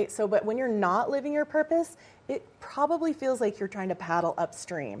flow, right? So, but when you're not living your purpose, it probably feels like you're trying to paddle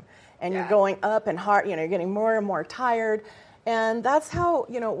upstream, and you're going up and hard, you know, you're getting more and more tired. And that's how,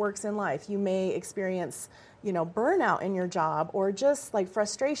 you know, it works in life. You may experience, you know, burnout in your job, or just like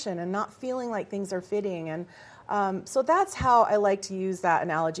frustration and not feeling like things are fitting. And so that's how I like to use that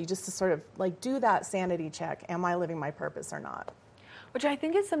analogy, just to sort of like do that sanity check. Am I living my purpose or not? Which I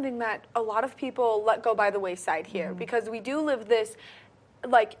think is something that a lot of people let go by the wayside here, because we do live this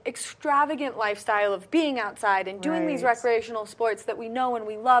like extravagant lifestyle of being outside and doing these recreational sports that we know and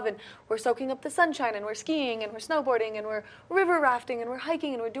we love, and we're soaking up the sunshine, and we're skiing, and we're snowboarding, and we're river rafting, and we're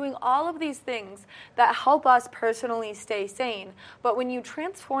hiking, and we're doing all of these things that help us personally stay sane. But when you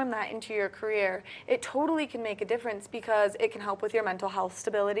transform that into your career, it totally can make a difference, because it can help with your mental health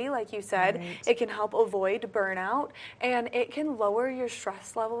stability, like you said. It can help avoid burnout, and it can lower your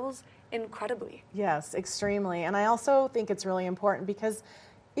stress levels incredibly. Yes, extremely. And I also think it's really important, because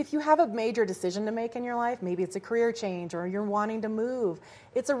if you have a major decision to make in your life, maybe it's a career change or you're wanting to move,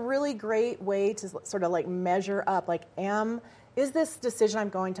 it's a really great way to sort of like measure up, like, is this decision I'm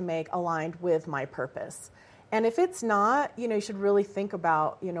going to make aligned with my purpose? And if it's not, you know, you should really think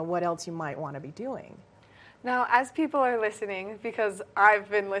about, you know, what else you might want to be doing. Now, as people are listening, because I've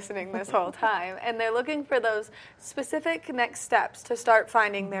been listening this whole time, and they're looking for those specific next steps to start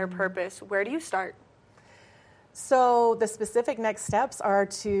finding their purpose, where do you start? So the specific next steps are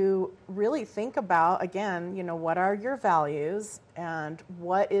to really think about, again, you know, what are your values, and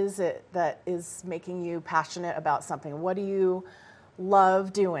what is it that is making you passionate about something? What do you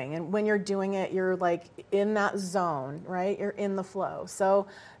love doing? And when you're doing it, you're like in that zone, right? You're in the flow. So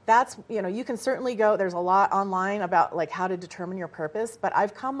that's, you know, you can certainly go, there's a lot online about like how to determine your purpose, but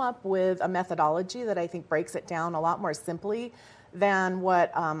I've come up with a methodology that I think breaks it down a lot more simply than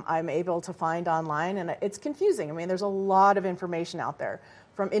what I'm able to find online. And it's confusing. I mean, there's a lot of information out there,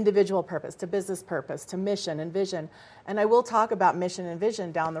 from individual purpose to business purpose to mission and vision. And I will talk about mission and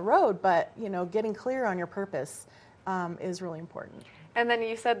vision down the road, but, you know, getting clear on your purpose is really important. And then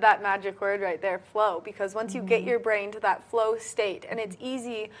you said that magic word right there, flow, because once you get your brain to that flow state, and it's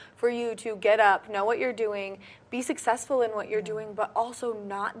easy for you to get up, know what you're doing, be successful in what you're doing, but also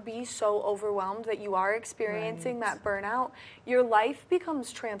not be so overwhelmed that you are experiencing that burnout, your life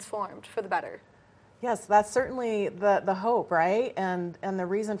becomes transformed for the better. Yes, that's certainly the hope, right? And the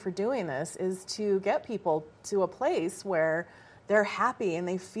reason for doing this is to get people to a place where they're happy and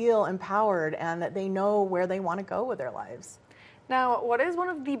they feel empowered and that they know where they want to go with their lives. Now, what is one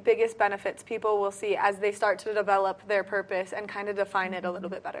of the biggest benefits people will see as they start to develop their purpose and kind of define it a little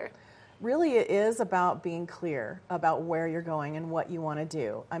bit better? Really, it is about being clear about where you're going and what you want to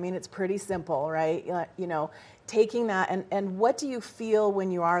do. I mean, it's pretty simple, right? You know, taking that and what do you feel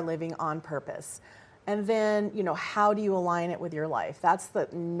when you are living on purpose? And then, you know, how do you align it with your life? That's the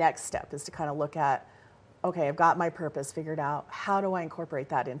next step, is to kind of look at, okay, I've got my purpose figured out. How do I incorporate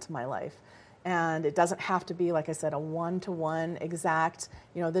that into my life? And it doesn't have to be, like I said, a one-to-one exact,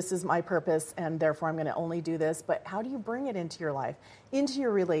 this is my purpose and therefore I'm going to only do this. But how do you bring it into your life, into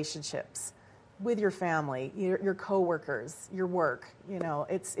your relationships, with your family, your coworkers, your work?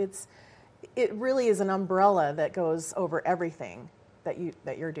 It really is an umbrella that goes over everything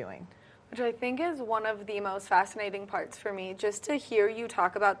that you're doing. Which I think is one of the most fascinating parts for me, just to hear you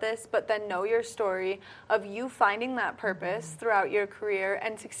talk about this, but then know your story of you finding that purpose throughout your career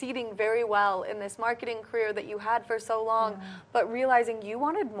and succeeding very well in this marketing career that you had for so long, but realizing you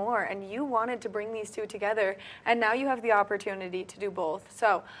wanted more and you wanted to bring these two together, and now you have the opportunity to do both.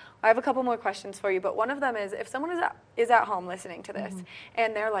 So I have a couple more questions for you, but one of them is, if someone is at home listening to this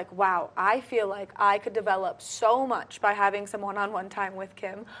and they're like, wow, I feel like I could develop so much by having some one-on-one time with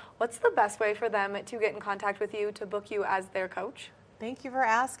Kim, what's the best way for them to get in contact with you, to book you as their coach? Thank you for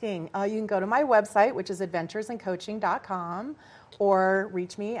asking. You can go to my website, which is adventuresandcoaching.com, or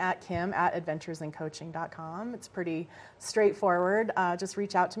reach me at kim@adventuresandcoaching.com. It's pretty straightforward. Just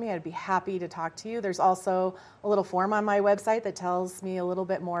reach out to me. I'd be happy to talk to you. There's also a little form on my website that tells me a little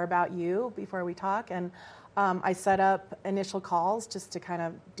bit more about you before we talk. And I set up initial calls just to kind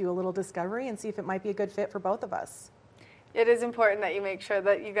of do a little discovery and see if it might be a good fit for both of us. It is important that you make sure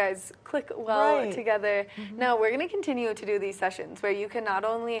that you guys click well together. Now, we're going to continue to do these sessions where you can not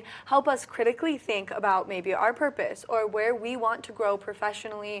only help us critically think about maybe our purpose or where we want to grow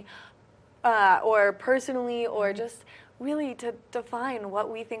professionally or personally, or just really to define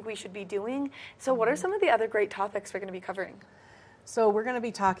what we think we should be doing. So what are some of the other great topics we're going to be covering? So we're going to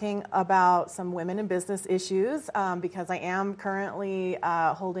be talking about some women in business issues because I am currently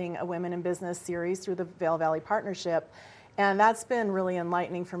holding a Women in Business series through the Vail Valley Partnership. And that's been really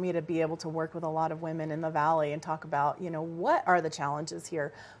enlightening for me to be able to work with a lot of women in the Valley and talk about, what are the challenges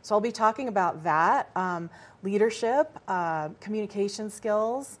here. So I'll be talking about that, leadership, communication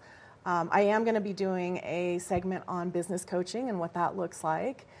skills. I am going to be doing a segment on business coaching and what that looks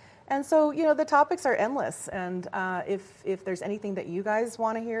like. And so, the topics are endless. And if there's anything that you guys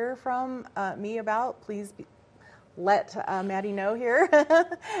want to hear from me about, please let Maddie know here,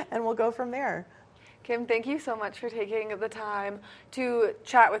 and we'll go from there. Kim, thank you so much for taking the time to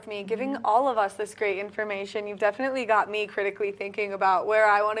chat with me, giving all of us this great information. You've definitely got me critically thinking about where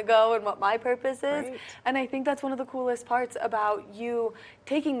I want to go and what my purpose is. Great. And I think that's one of the coolest parts about you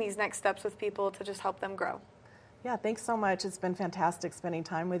taking these next steps with people to just help them grow. Yeah, thanks so much. It's been fantastic spending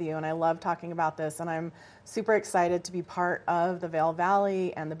time with you, and I love talking about this, and I'm super excited to be part of the Vail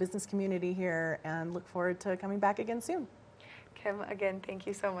Valley and the business community here, and look forward to coming back again soon. Kim, again, thank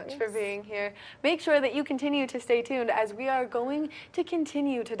you so much for being here. Make sure that you continue to stay tuned, as we are going to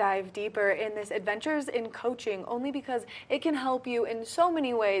continue to dive deeper in this Adventures in Coaching, only because it can help you in so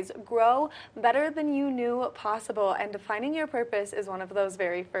many ways grow better than you knew possible. And defining your purpose is one of those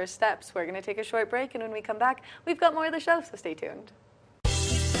very first steps. We're going to take a short break, and when we come back, we've got more of the show, so stay tuned.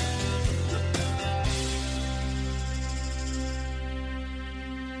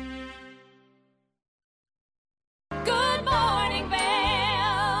 Good morning, Vail.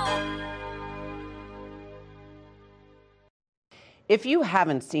 If you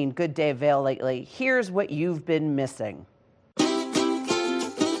haven't seen Good Day Vail lately, here's what you've been missing.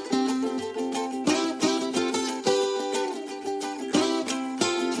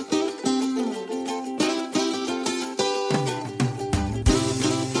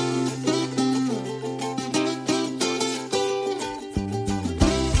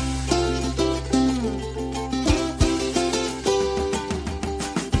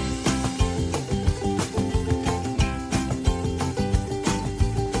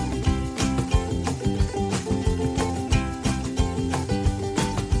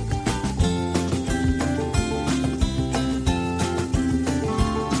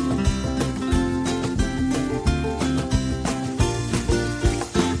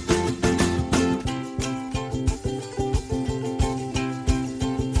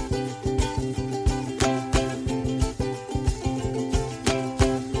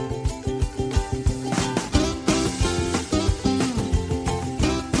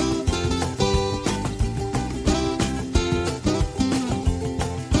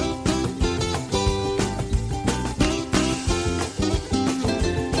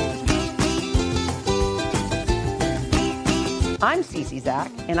 I'm Cece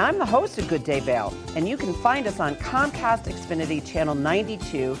Zach, and I'm the host of Good Day Vail, and you can find us on Comcast Xfinity Channel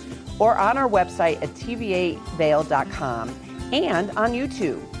 92 or on our website at tv8vail.com and on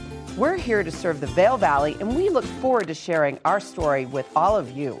YouTube. We're here to serve the Vail Valley, and we look forward to sharing our story with all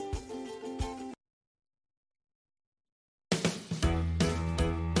of you.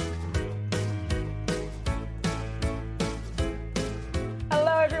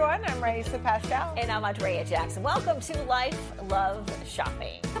 everyone. I'm Raisa Pascal. And I'm Andrea Jackson. Welcome to Life, Love,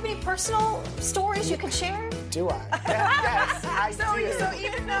 Shopping. Have any personal stories you can share? Do I? Yes, I do. So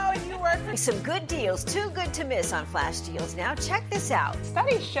even though you work for... Some good deals, too good to miss on Flash Deals. Now check this out.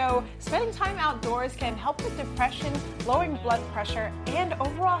 Studies show spending time outdoors can help with depression, lowering blood pressure, and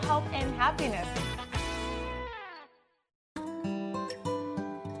overall health and happiness.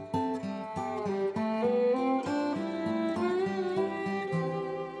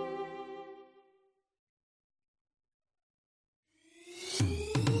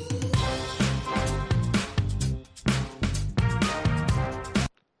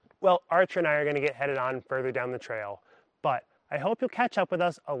 Well, Archer and I are going to get headed on further down the trail, but I hope you'll catch up with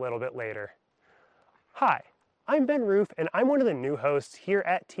us a little bit later. Hi, I'm Ben Roof, and I'm one of the new hosts here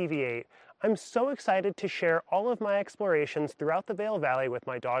at TV8. I'm so excited to share all of my explorations throughout the Vail Valley with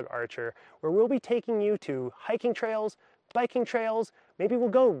my dog Archer, where we'll be taking you to hiking trails, biking trails, maybe we'll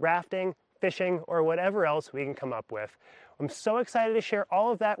go rafting, fishing, or whatever else we can come up with. I'm so excited to share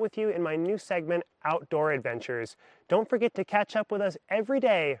all of that with you in my new segment, Outdoor Adventures. Don't forget to catch up with us every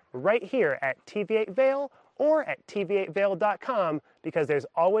day right here at TV8 Vail or at tv8vail.com because there's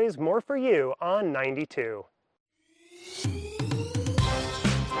always more for you on 92.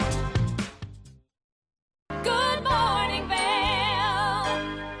 Good morning, Vail.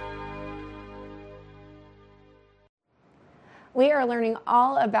 We are learning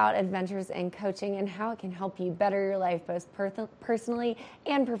all about adventures and coaching and how it can help you better your life both personally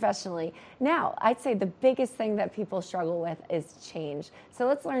and professionally. Now, I'd say the biggest thing that people struggle with is change. So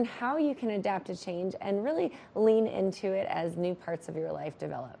let's learn how you can adapt to change and really lean into it as new parts of your life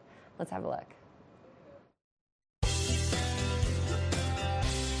develop. Let's have a look.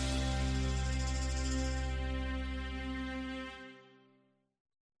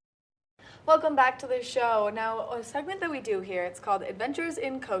 Welcome back to the show. Now, a segment that we do here, it's called Adventures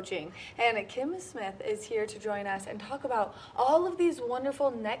in Coaching. And Kim Smith is here to join us and talk about all of these wonderful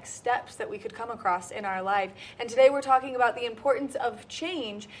next steps that we could come across in our life. And today we're talking about the importance of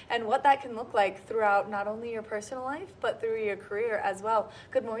change and what that can look like throughout not only your personal life, but through your career as well.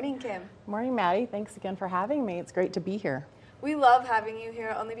 Good morning, Kim. Morning, Maddie. Thanks again for having me. It's great to be here. We love having you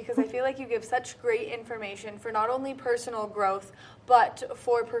here only because I feel like you give such great information for not only personal growth, but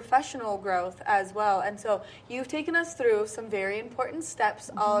for professional growth as well. And so you've taken us through some very important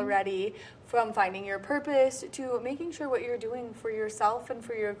steps already, from finding your purpose to making sure what you're doing for yourself and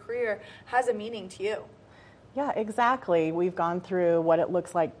for your career has a meaning to you. Yeah, exactly. We've gone through what it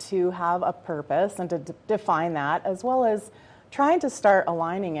looks like to have a purpose and to define that, as well as trying to start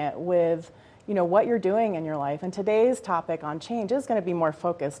aligning it with what you're doing in your life. And today's topic on change is going to be more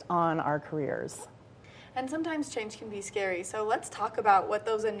focused on our careers. And sometimes change can be scary. So let's talk about what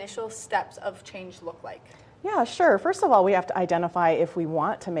those initial steps of change look like. Yeah, sure. First of all, we have to identify if we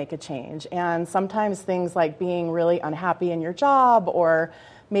want to make a change. And sometimes things like being really unhappy in your job, or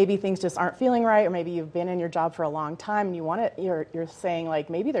maybe things just aren't feeling right, or maybe you've been in your job for a long time and you're saying like,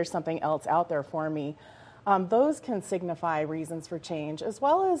 maybe there's something else out there for me. Those can signify reasons for change, as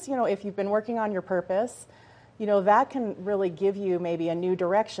well as, if you've been working on your purpose, that can really give you maybe a new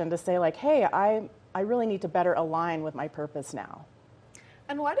direction to say like, hey, I really need to better align with my purpose now.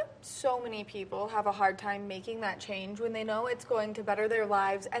 And why do so many people have a hard time making that change when they know it's going to better their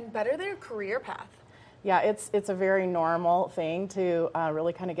lives and better their career path? Yeah, it's a very normal thing to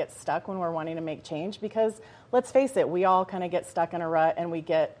really kind of get stuck when we're wanting to make change, because let's face it, we all kind of get stuck in a rut and we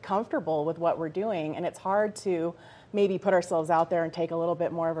get comfortable with what we're doing, and it's hard to maybe put ourselves out there and take a little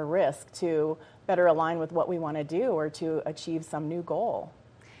bit more of a risk to better align with what we want to do or to achieve some new goal.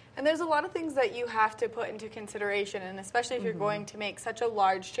 And there's a lot of things that you have to put into consideration, and especially if you're going to make such a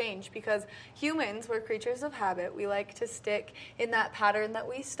large change, because humans, we're creatures of habit. We like to stick in that pattern that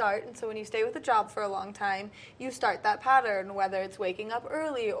we start, and so when you stay with a job for a long time, you start that pattern, whether it's waking up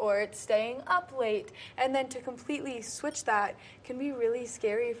early or it's staying up late, and then to completely switch that can be really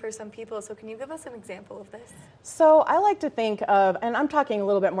scary for some people. So can you give us an example of this? So I like to think of, and I'm talking a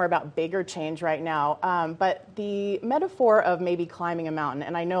little bit more about bigger change right now, but the metaphor of maybe climbing a mountain,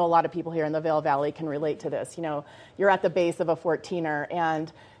 and I know a lot of people here in the Vail Valley can relate to this. You're at the base of a 14er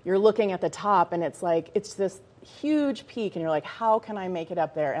and you're looking at the top, and it's like, it's this huge peak, and you're like, how can I make it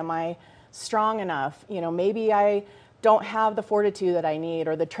up there? Am I strong enough? Maybe I don't have the fortitude that I need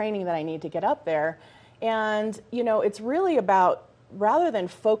or the training that I need to get up there. And, it's really about, rather than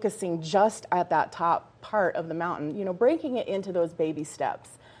focusing just at that top part of the mountain, breaking it into those baby steps.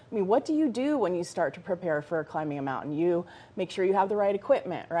 I mean, what do you do when you start to prepare for climbing a mountain? You make sure you have the right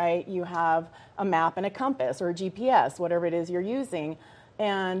equipment, right? You have a map and a compass or a GPS, whatever it is you're using,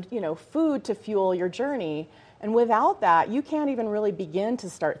 and, food to fuel your journey. And without that, you can't even really begin to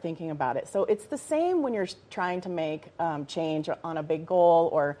start thinking about it. So it's the same when you're trying to make change on a big goal,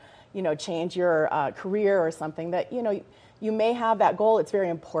 or change your career or something, that you may have that goal. It's very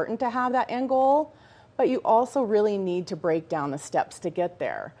important to have that end goal, but you also really need to break down the steps to get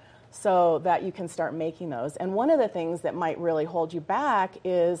there so that you can start making those. And one of the things that might really hold you back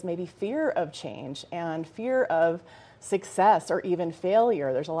is maybe fear of change and fear of success or even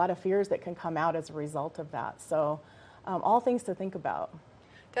failure. There's a lot of fears that can come out as a result of that. So all things to think about.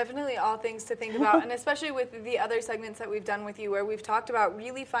 Definitely all things to think about, and especially with the other segments that we've done with you where we've talked about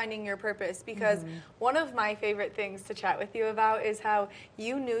really finding your purpose, because one of my favorite things to chat with you about is how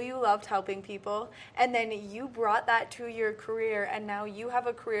you knew you loved helping people, and then you brought that to your career, and now you have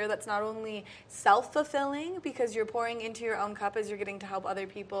a career that's not only self-fulfilling because you're pouring into your own cup as you're getting to help other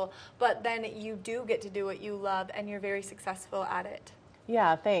people, but then you do get to do what you love, and you're very successful at it.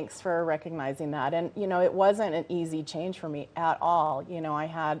 Yeah, thanks for recognizing that. And, it wasn't an easy change for me at all. I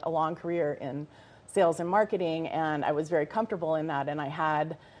had a long career in sales and marketing, and I was very comfortable in that. And I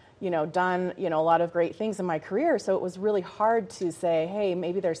had, done, a lot of great things in my career. So it was really hard to say, hey,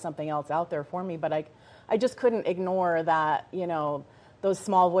 maybe there's something else out there for me. But I just couldn't ignore that, those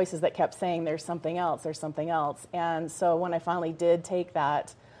small voices that kept saying there's something else, there's something else. And so when I finally did take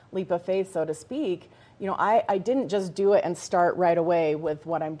that leap of faith, so to speak, I didn't just do it and start right away with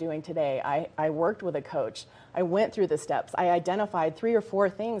what I'm doing today. I worked with a coach. I went through the steps. I identified 3 or 4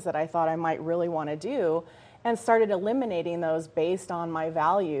 things that I thought I might really want to do and started eliminating those based on my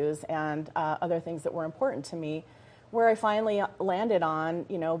values and other things that were important to me, where I finally landed on,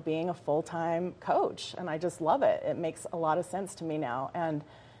 being a full-time coach. And I just love it. It makes a lot of sense to me now. And,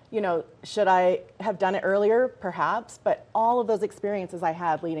 should I have done it earlier? Perhaps. But all of those experiences I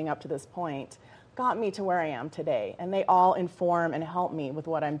had leading up to this point got me to where I am today, and they all inform and help me with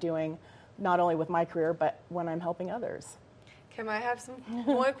what I'm doing, not only with my career, but when I'm helping others. Kim, I have some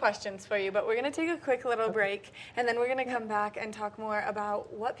more questions for you, but we're going to take a quick little break, and then we're going to come back and talk more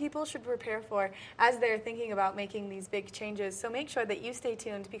about what people should prepare for as they're thinking about making these big changes. So make sure that you stay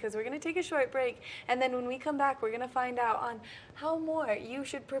tuned, because we're going to take a short break, and then when we come back, we're going to find out on how more you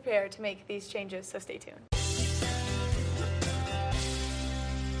should prepare to make these changes. So stay tuned.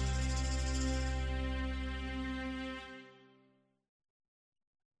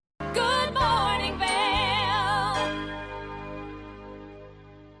 Good morning, Vale.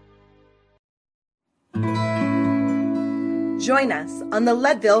 Join us on the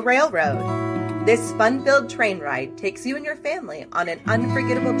Leadville Railroad. This fun-filled train ride takes you and your family on an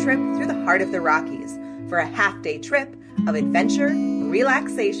unforgettable trip through the heart of the Rockies for a half-day trip of adventure,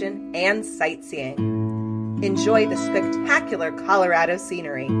 relaxation, and sightseeing. Enjoy the spectacular Colorado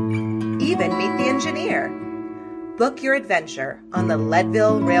scenery. Even meet the engineer. Book your adventure on the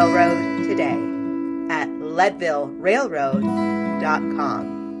Leadville Railroad today at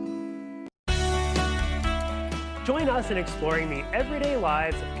leadvillerailroad.com. Join us in exploring the everyday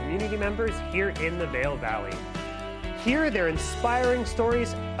lives of community members here in the Vail Valley. Hear their inspiring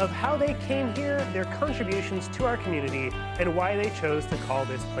stories of how they came here, their contributions to our community, and why they chose to call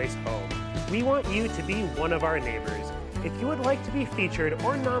this place home. We want you to be one of our neighbors. If you would like to be featured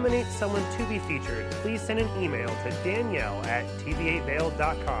or nominate someone to be featured, please send an email to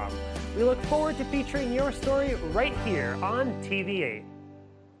Danielle@tv8vail.com. We look forward to featuring your story right here on TV8.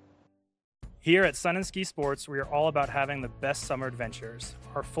 Here at Sun and Ski Sports, we are all about having the best summer adventures.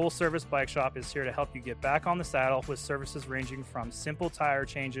 Our full-service bike shop is here to help you get back on the saddle with services ranging from simple tire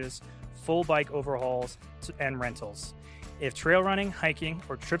changes, full bike overhauls, and rentals. If trail running, hiking,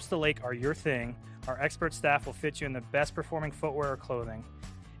 or trips to the lake are your thing, our expert staff will fit you in the best performing footwear or clothing.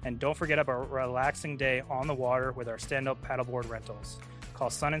 And don't forget about a relaxing day on the water with our stand-up paddleboard rentals. Call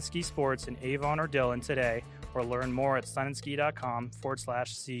Sun and Ski Sports in Avon or Dillon today, or learn more at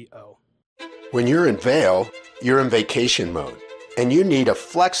sunandski.com/CO. When you're in Vail, you're in vacation mode, and you need a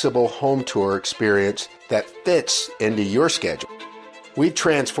flexible home tour experience that fits into your schedule. We've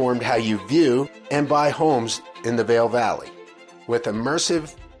transformed how you view and buy homes in the Vail Valley. With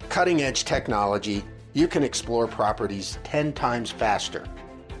immersive, cutting-edge technology, you can explore properties 10 times faster.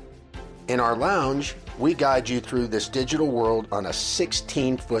 In our lounge, we guide you through this digital world on a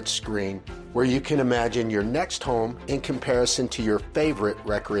 16-foot screen where you can imagine your next home in comparison to your favorite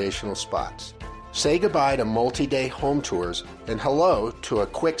recreational spots. Say goodbye to multi-day home tours and hello to a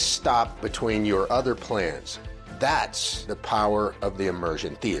quick stop between your other plans. That's the power of the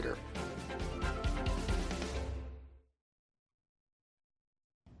Immersion Theater.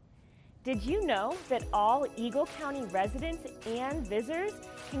 Did you know that all Eagle County residents and visitors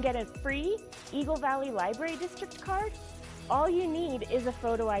can get a free Eagle Valley Library District card? All you need is a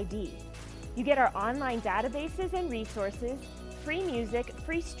photo ID. You get our online databases and resources, free music,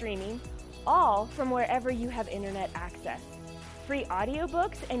 free streaming, all from wherever you have internet access. Free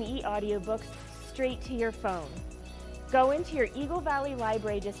audiobooks and e-audiobooks straight to your phone. Go into your Eagle Valley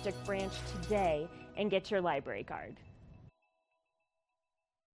Library District branch today and get your library card.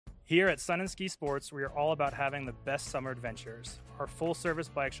 Here at Sun and Ski Sports, we are all about having the best summer adventures. Our full-service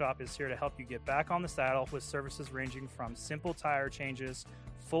bike shop is here to help you get back on the saddle with services ranging from simple tire changes,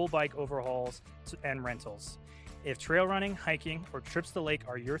 full bike overhauls, and rentals. If trail running, hiking, or trips to the lake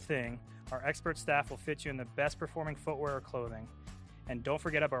are your thing, our expert staff will fit you in the best performing footwear or clothing. And don't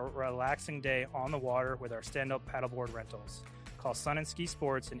forget about a relaxing day on the water with our stand-up paddleboard rentals. Call Sun and Ski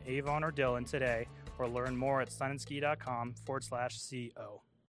Sports in Avon or Dillon today or learn more at sunandski.com/CO.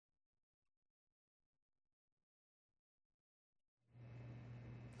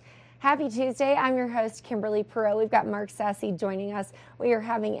 Happy Tuesday. I'm your host, Kimberly Perot. We've got Mark Sassy joining us. We are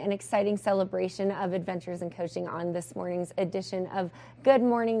having an exciting celebration of adventures and coaching on this morning's edition of Good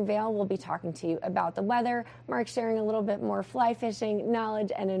Morning Vail. We'll be talking to you about the weather. Mark sharing a little bit more fly fishing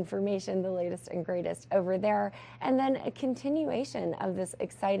knowledge and information, the latest and greatest over there. And then a continuation of this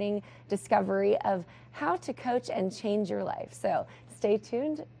exciting discovery of how to coach and change your life. So stay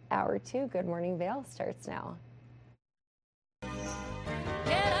tuned. Hour 2, Good Morning Vail starts now.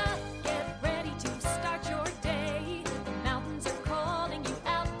 Get up, get ready to start your day. The mountains are calling you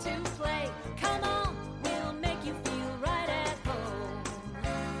out to play. Come on, we'll make you feel right at home.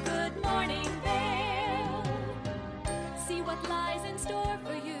 Good morning, Vail. See what lies in store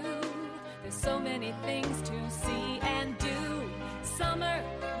for you. There's so many things to see and do. Summer,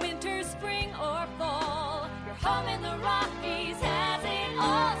 winter, spring, or fall. Your home in the Rockies has it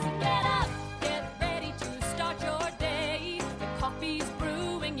all. So get up, get ready to start your day. The coffee's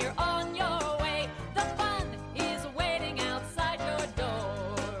brewing, you're on your way. The fun is waiting outside your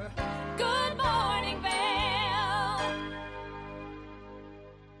door. Good morning, Vail.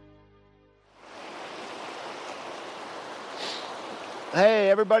 Hey,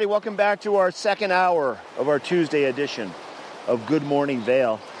 everybody, welcome back to our second hour of our Tuesday edition of Good Morning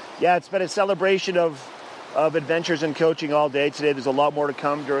Vail. Yeah, it's been a celebration of adventures and coaching all day today. There's a lot more to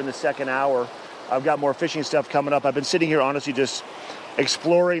come during the second hour. I've got more fishing stuff coming up. I've been sitting here, honestly, just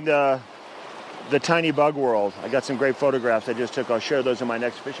exploring the tiny bug world. I got some great photographs I just took. I'll share those in my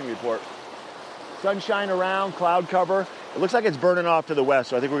next fishing report. Sunshine around, cloud cover. It looks like it's burning off to the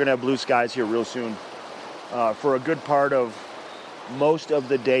west, so I think we're going to have blue skies here real soon for a good part of most of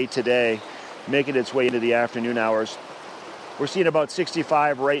the day today, making its way into the afternoon hours. We're seeing about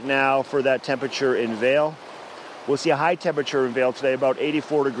 65 right now for that temperature in Vail. We'll see a high temperature in Vail today, about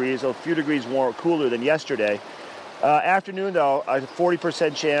 84 degrees, a few degrees more cooler than yesterday. Afternoon, though, a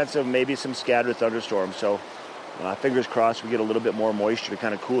 40% chance of maybe some scattered thunderstorms. So fingers crossed we get a little bit more moisture to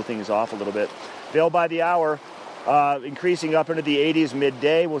kind of cool things off a little bit. Vail by the hour, increasing up into the 80s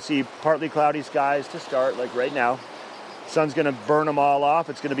midday. We'll see partly cloudy skies to start, like right now. Sun's going to burn them all off.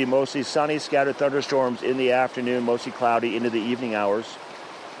 It's going to be mostly sunny, scattered thunderstorms in the afternoon, mostly cloudy into the evening hours.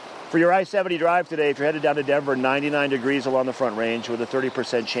 For your I-70 drive today, if you're headed down to Denver, 99 degrees along the Front Range with a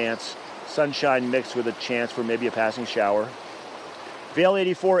 30% chance. Sunshine mixed with a chance for maybe a passing shower. Vail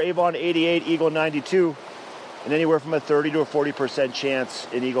 84, Avon 88, Eagle 92, and anywhere from a 30 to a 40% chance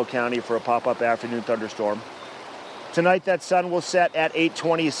in Eagle County for a pop-up afternoon thunderstorm. Tonight, that sun will set at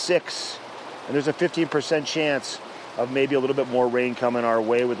 8:26, and there's a 15% chance of maybe a little bit more rain coming our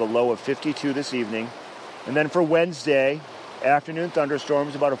way with a low of 52 this evening. And then for Wednesday, afternoon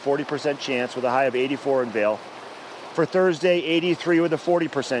thunderstorms, about a 40% chance with a high of 84 in Vail. For Thursday, 83 with a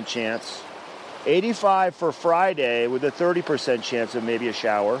 40% chance. 85 for Friday with a 30% chance of maybe a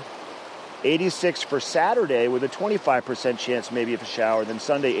shower. 86 for Saturday with a 25% chance maybe of a shower. Then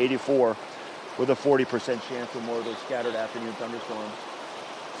Sunday, 84 with a 40% chance for more of those scattered afternoon thunderstorms.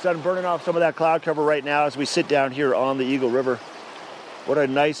 Sun burning off some of that cloud cover right now as we sit down here on the Eagle River. What a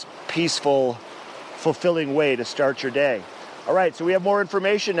nice, peaceful, fulfilling way to start your day. All right, so we have more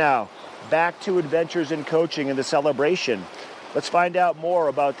information now. Back to adventures in coaching and the celebration. Let's find out more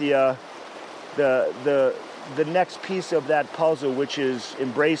about the next piece of that puzzle, which is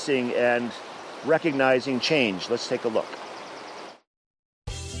embracing and recognizing change. Let's take a look.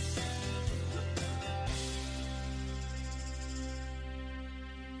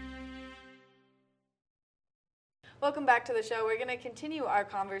 Welcome back to the show. We're going to continue our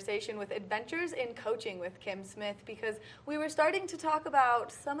conversation with Adventures in Coaching with Kim Smith, because we were starting to talk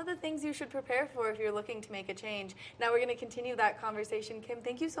about some of the things you should prepare for if you're looking to make a change. Now we're going to continue that conversation. Kim,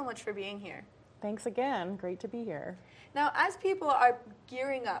 thank you so much for being here. Thanks again. Great to be here. Now, as people are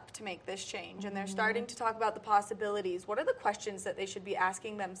gearing up to make this change and they're starting to talk about the possibilities, what are the questions that they should be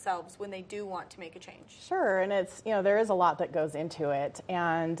asking themselves when they do want to make a change? Sure, and it's, there is a lot that goes into it,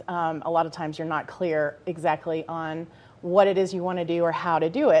 and a lot of times you're not clear exactly on what it is you want to do or how to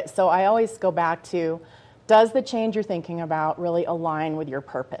do it. So I always go back to, does the change you're thinking about really align with your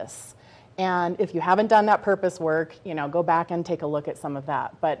purpose? And if you haven't done that purpose work, go back and take a look at some of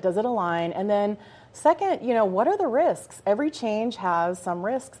that. But does it align? And then second, what are the risks? Every change has some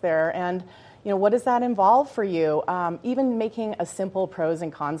risks there. And, what does that involve for you? Even making a simple pros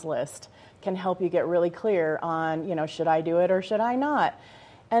and cons list can help you get really clear on, should I do it or should I not?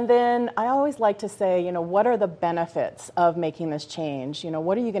 And then I always like to say, what are the benefits of making this change?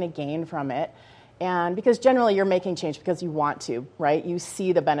 What are you going to gain from it? And because generally you're making change because you want to, right? You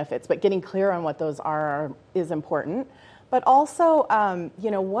see the benefits, but getting clear on what those are is important. But also,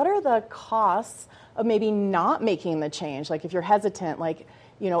 what are the costs of maybe not making the change? Like if you're hesitant,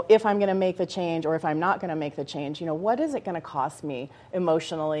 if I'm going to make the change or if I'm not going to make the change, what is it going to cost me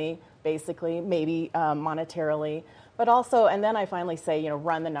emotionally, basically, maybe monetarily? But also, and then I finally say,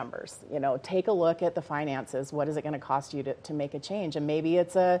 run the numbers. Take a look at the finances. What is it going to cost you to make a change? And maybe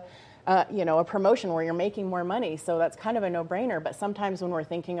it's a promotion where you're making more money. So that's kind of a no-brainer. But sometimes when we're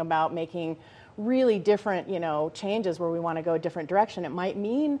thinking about making really different, changes where we want to go a different direction, it might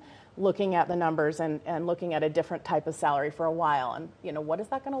mean looking at the numbers and looking at a different type of salary for a while. And, what is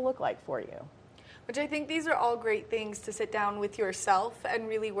that going to look like for you? Which I think these are all great things to sit down with yourself and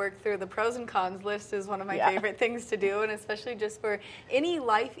really work through. The pros and cons list is one of my favorite things to do, and especially just for any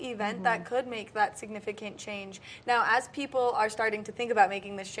life event that could make that significant change. Now, as people are starting to think about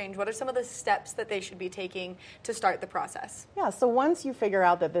making this change, what are some of the steps that they should be taking to start the process? Yeah, so once you figure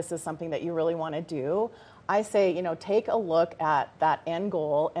out that this is something that you really want to do, I say, take a look at that end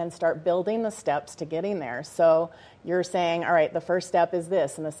goal and start building the steps to getting there. So you're saying, all right, the first step is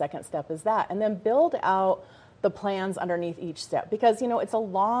this and the second step is that. And then build out the plans underneath each step. Because, it's a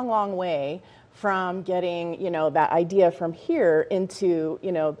long, long way from getting, that idea from here into,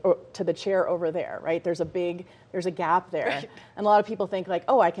 to the chair over there, right? There's a gap there. Right. And a lot of people think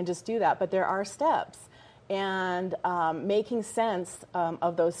I can just do that. But there are steps. And making sense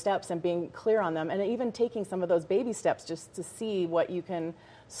of those steps and being clear on them, and even taking some of those baby steps just to see what you can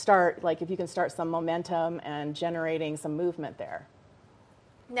start, if you can start some momentum and generating some movement there.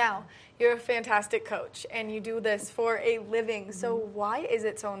 Now, you're a fantastic coach, and you do this for a living. So why is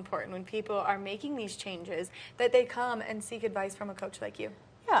it so important when people are making these changes that they come and seek advice from a coach like you?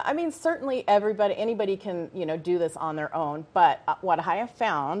 Yeah, I mean, certainly anybody can, do this on their own. But what I have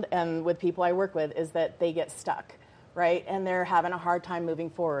found, and with people I work with, is that they get stuck, right? And they're having a hard time moving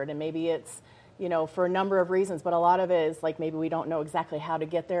forward. And maybe it's, for a number of reasons, but a lot of it is maybe we don't know exactly how to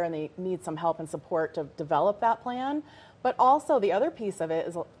get there and they need some help and support to develop that plan. But also the other piece of it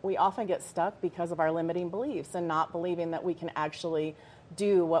is we often get stuck because of our limiting beliefs and not believing that we can actually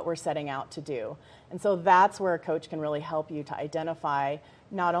do what we're setting out to do. And so that's where a coach can really help you to identify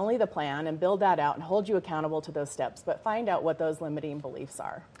not only the plan and build that out and hold you accountable to those steps, but find out what those limiting beliefs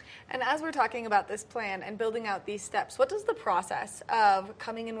are. And as we're talking about this plan and building out these steps, what does the process of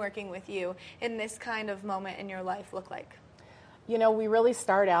coming and working with you in this kind of moment in your life look like? We really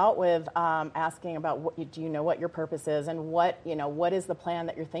start out with asking about do you know what your purpose is and what is the plan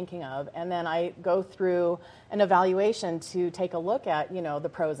that you're thinking of? And then I go through an evaluation to take a look at, the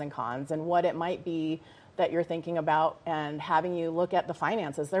pros and cons and what it might be that you're thinking about, and having you look at the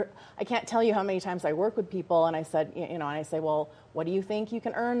finances. I can't tell you how many times I work with people and I say, well, what do you think you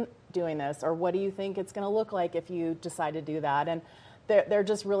can earn doing this? Or what do you think it's going to look like if you decide to do that? And they're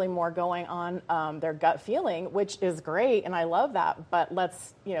just really more going on their gut feeling, which is great, and I love that. But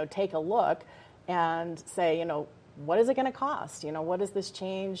let's, take a look and say, what is it going to cost? What does this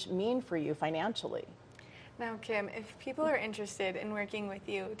change mean for you financially? Now, Kim, if people are interested in working with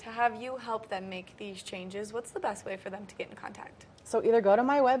you to have you help them make these changes, what's the best way for them to get in contact? So either go to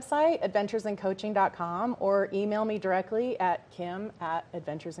my website, adventuresincoaching.com, or email me directly at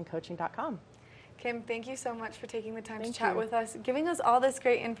kim@adventuresincoaching.com. Kim, thank you so much for taking the time to chat with us, giving us all this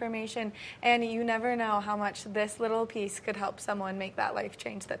great information, and you never know how much this little piece could help someone make that life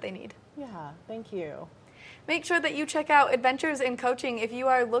change that they need. Yeah, thank you. Make sure that you check out Adventures in Coaching if you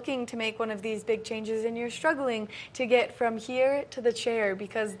are looking to make one of these big changes and you're struggling to get from here to the chair,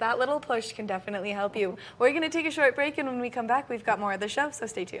 because that little push can definitely help you. We're going to take a short break, and when we come back, we've got more of the show, so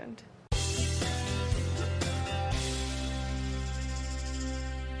stay tuned.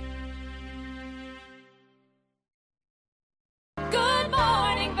 Good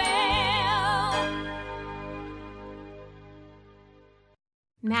morning, Vale.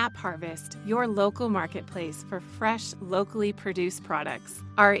 Nap Harvest, your local marketplace for fresh, locally produced products.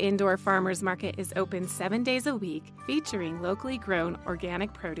 Our indoor farmers market is open 7 days a week, featuring locally grown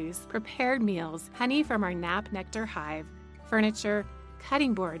organic produce, prepared meals, honey from our Nap Nectar hive, furniture,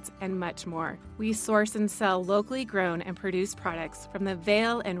 cutting boards, and much more. We source and sell locally grown and produced products from the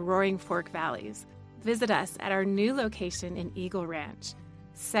Vail and Roaring Fork Valleys. Visit us at our new location in Eagle Ranch,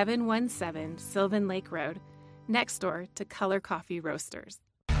 717 Sylvan Lake Road, next door to Color Coffee Roasters.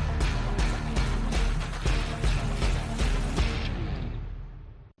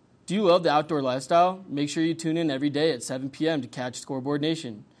 Do you love the outdoor lifestyle? Make sure you tune in every day at 7 p.m. to catch Scoreboard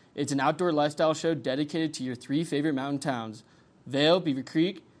Nation. It's an outdoor lifestyle show dedicated to your 3 favorite mountain towns, Vail, Beaver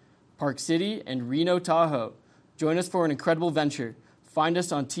Creek, Park City, and Reno, Tahoe. Join us for an incredible venture. Find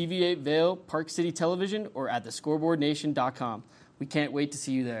us on TV8 Vail, Park City Television, or at thescoreboardnation.com. We can't wait to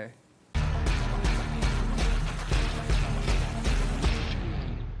see you there.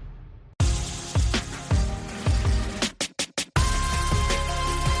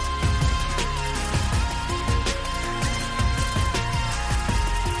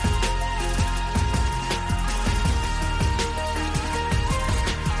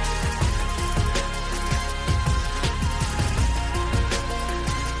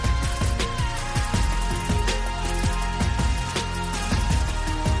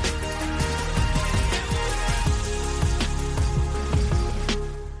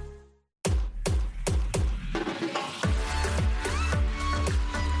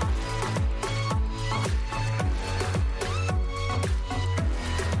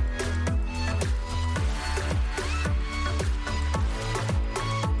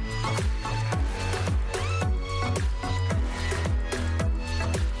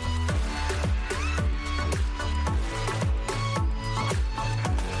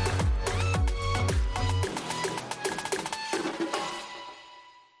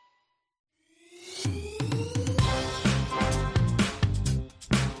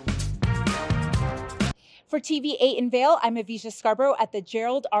 For TV8 in Vail, I'm Avisha Scarborough at the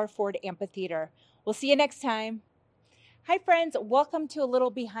Gerald R. Ford Amphitheater. We'll see you next time. Hi friends, welcome to a little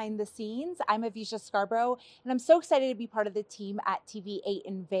behind the scenes. I'm Avisha Scarborough, and I'm so excited to be part of the team at TV8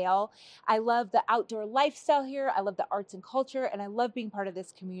 in Vail. I love the outdoor lifestyle here, I love the arts and culture, and I love being part of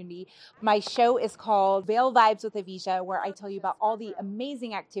this community. My show is called Vail Vibes with Avisha, where I tell you about all the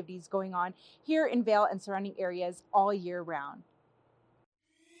amazing activities going on here in Vail and surrounding areas all year round.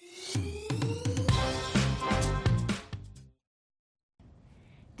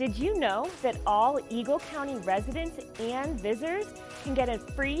 Did you know that all Eagle County residents and visitors can get a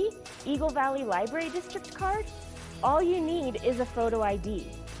free Eagle Valley Library District card? All you need is a photo ID.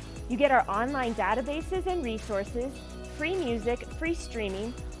 You get our online databases and resources, free music, free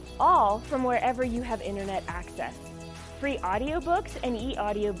streaming, all from wherever you have internet access. Free audiobooks and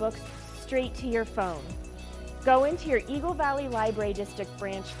e-audiobooks straight to your phone. Go into your Eagle Valley Library District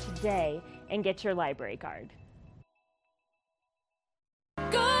branch today and get your library card.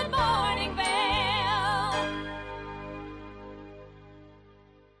 Good morning, Vail.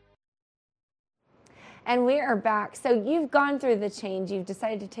 And we are back. So you've gone through the change. You've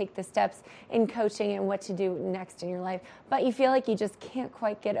decided to take the steps in coaching and what to do next in your life, but you feel like you just can't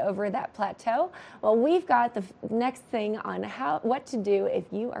quite get over that plateau. Well, we've got the next thing on what to do if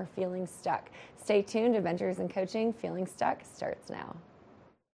you are feeling stuck. Stay tuned. Adventures in Coaching Feeling Stuck starts now.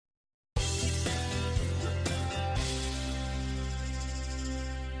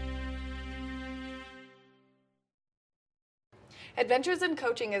 Adventures in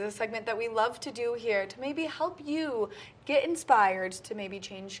Coaching is a segment that we love to do here to maybe help you get inspired to maybe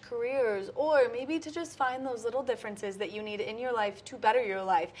change careers or maybe to just find those little differences that you need in your life to better your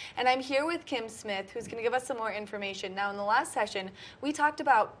life. And I'm here with Kim Smith, who's going to give us some more information. Now, in the last session, we talked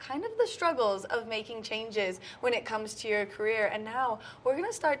about kind of the struggles of making changes when it comes to your career. And now we're going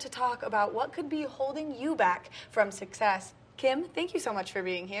to start to talk about what could be holding you back from success. Kim, thank you so much for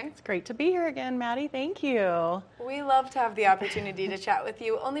being here. It's great to be here again, Maddie. Thank you. We love to have the opportunity to chat with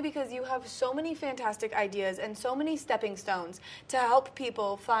you, only because you have so many fantastic ideas and so many stepping stones to help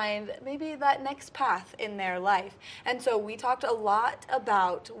people find maybe that next path in their life. And so we talked a lot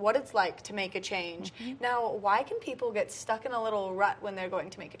about what it's like to make a change. Now, why can people get stuck in a little rut when they're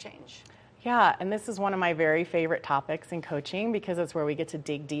going to make a change? Yeah, and this is one of my very favorite topics in coaching because it's where we get to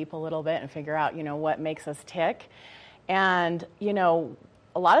dig deep a little bit and figure out, what makes us tick. And,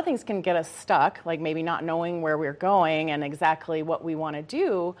 a lot of things can get us stuck, like maybe not knowing where we're going and exactly what we want to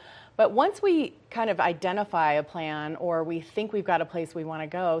do. But once we kind of identify a plan or we think we've got a place we want to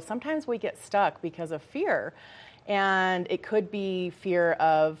go, sometimes we get stuck because of fear. And it could be fear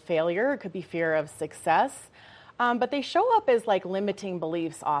of failure, it could be fear of success. But they show up as like limiting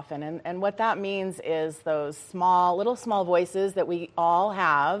beliefs often. And what that means is those little small voices that we all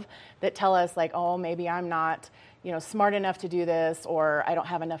have that tell us like, oh, maybe I'm not, smart enough to do this, or I don't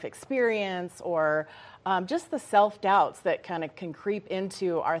have enough experience, or just the self-doubts that kind of can creep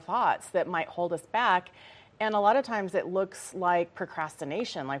into our thoughts that might hold us back. And a lot of times it looks like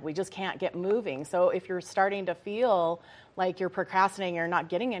procrastination, like we just can't get moving. So if you're starting to feel like you're procrastinating or not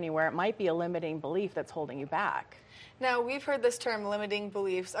getting anywhere, it might be a limiting belief that's holding you back. Now, we've heard this term limiting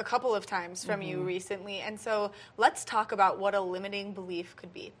beliefs a couple of times from you recently, and so let's talk about what a limiting belief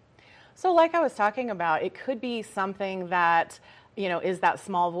could be. So like I was talking about, it could be something that, is that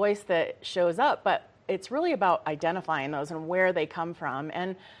small voice that shows up, but it's really about identifying those and where they come from.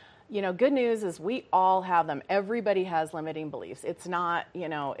 And good news is we all have them. Everybody has limiting beliefs. It's not,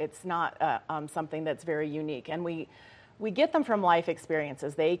 something that's very unique. And we get them from life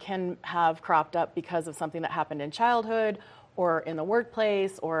experiences. They can have cropped up because of something that happened in childhood or in the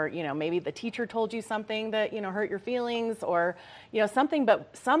workplace, or, maybe the teacher told you something that, hurt your feelings, or, something,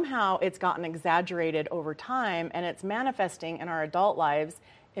 but somehow it's gotten exaggerated over time and it's manifesting in our adult lives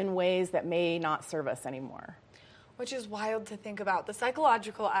in ways that may not serve us anymore. Which is wild to think about. The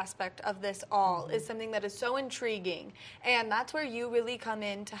psychological aspect of this all is something that is so intriguing, and that's where you really come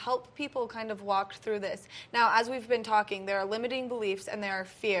in to help people kind of walk through this. Now, as we've been talking, there are limiting beliefs and there are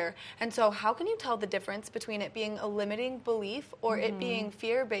fear, and so how can you tell the difference between it being a limiting belief or it being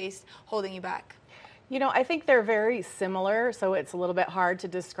fear-based holding you back? I think they're very similar, so it's a little bit hard to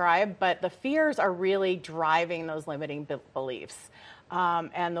describe, but the fears are really driving those limiting beliefs.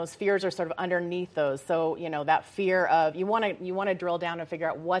 And those fears are sort of underneath those. So, that fear of, you want to drill down and figure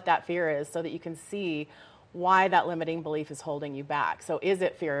out what that fear is so that you can see why that limiting belief is holding you back. So is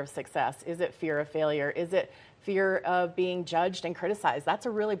it fear of success? Is it fear of failure? Is it fear of being judged and criticized? That's a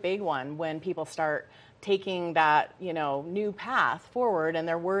really big one when people start taking that, new path forward and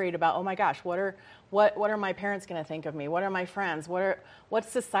they're worried about, oh my gosh, what are my parents going to think of me? What are my friends?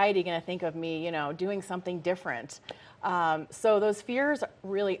 What's society going to think of me, doing something different? So those fears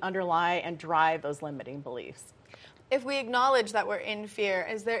really underlie and drive those limiting beliefs. If we acknowledge that we're in fear,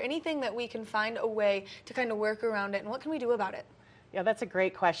 is there anything that we can find a way to kind of work around it, and what can we do about it? Yeah, that's a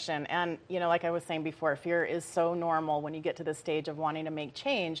great question. And, like I was saying before, fear is so normal when you get to the stage of wanting to make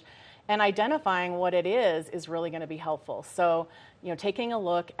change. And identifying what it is really going to be helpful. So, taking a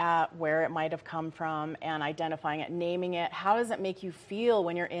look at where it might have come from and identifying it, naming it, how does it make you feel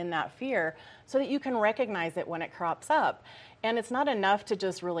when you're in that fear so that you can recognize it when it crops up. And it's not enough to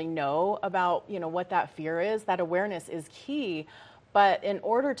just really know about, what that fear is. That awareness is key. But in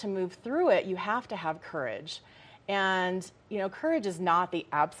order to move through it, you have to have courage. And, courage is not the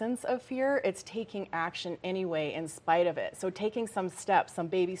absence of fear. It's taking action anyway in spite of it. So taking some steps, some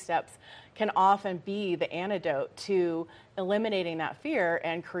baby steps, can often be the antidote to eliminating that fear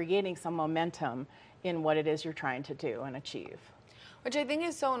and creating some momentum in what it is you're trying to do and achieve. Which I think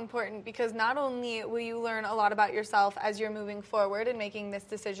is so important, because not only will you learn a lot about yourself as you're moving forward and making this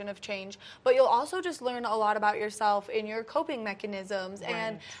decision of change, but you'll also just learn a lot about yourself in your coping mechanisms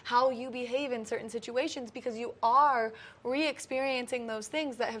and how you behave in certain situations, because you are re-experiencing those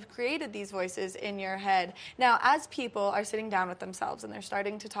things that have created these voices in your head. Now, as people are sitting down with themselves and they're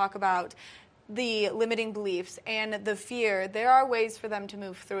starting to talk about the limiting beliefs and the fear, there are ways for them to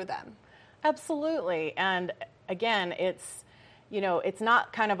move through them. Absolutely. And again, it's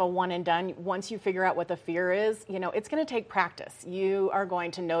not kind of a one and done. Once you figure out what the fear is, it's going to take practice. You are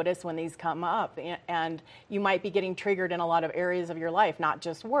going to notice when these come up, and you might be getting triggered in a lot of areas of your life, not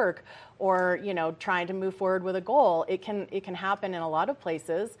just work or, trying to move forward with a goal. It can happen in a lot of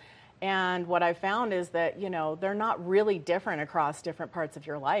places. And what I've found is that, they're not really different across different parts of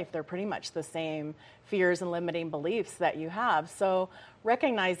your life. They're pretty much the same fears and limiting beliefs that you have. So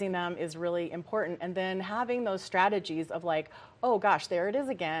recognizing them is really important. And then having those strategies of like, oh gosh, there it is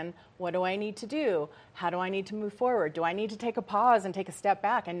again. What do I need to do? How do I need to move forward? Do I need to take a pause and take a step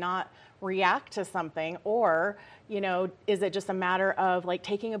back and not react to something? Or, is it just a matter of like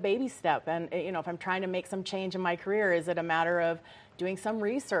taking a baby step? And, if I'm trying to make some change in my career, is it a matter of doing some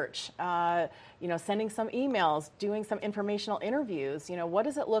research, sending some emails, doing some informational interviews? What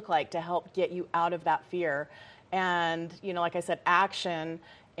does it look like to help get you out of that fear? And, like I said, action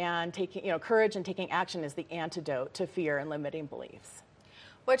and taking, courage and taking action is the antidote to fear and limiting beliefs.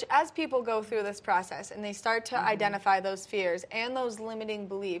 Which, as people go through this process and they start to identify those fears and those limiting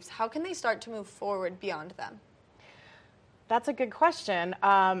beliefs, how can they start to move forward beyond them? That's a good question.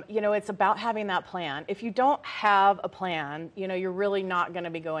 It's about having that plan. If you don't have a plan, you're really not going to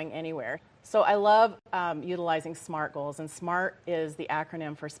be going anywhere. So I love utilizing SMART goals, and SMART is the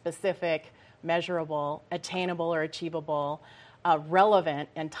acronym for specific, measurable, attainable or achievable, relevant,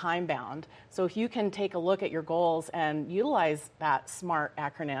 and time-bound. So if you can take a look at your goals and utilize that SMART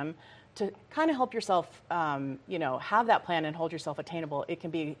acronym to kind of help yourself, have that plan and hold yourself attainable, it can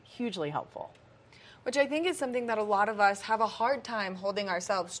be hugely helpful. Which I think is something that a lot of us have a hard time holding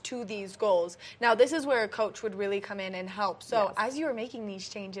ourselves to these goals. Now, this is where a coach would really come in and help. So as you are making these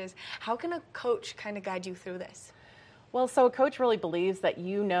changes, how can a coach kind of guide you through this? Well, so a coach really believes that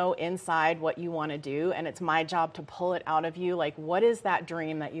you know inside what you want to do, and it's my job to pull it out of you. Like, what is that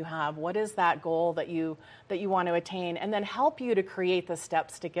dream that you have? What is that goal that you want to attain? And then help you to create the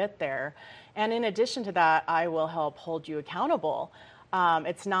steps to get there. And in addition to that, I will help hold you accountable.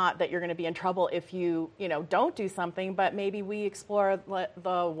 It's not that you're going to be in trouble if you don't do something, but maybe we explore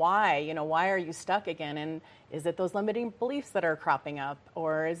the why. Why are you stuck again? And is it those limiting beliefs that are cropping up?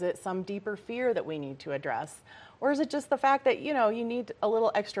 Or is it some deeper fear that we need to address? Or is it just the fact that, you need a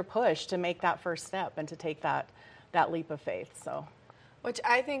little extra push to make that first step and to take that leap of faith? So. Which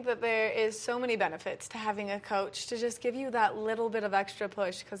I think that there is so many benefits to having a coach to just give you that little bit of extra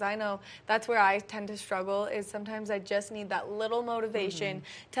push, because I know that's where I tend to struggle, is sometimes I just need that little motivation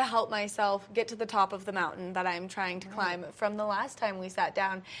to help myself get to the top of the mountain that I'm trying to climb from the last time we sat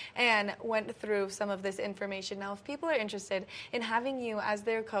down and went through some of this information. Now, if people are interested in having you as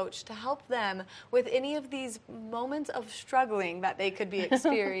their coach to help them with any of these moments of struggling that they could be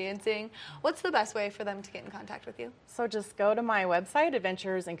experiencing, what's the best way for them to get in contact with you? So just go to my website,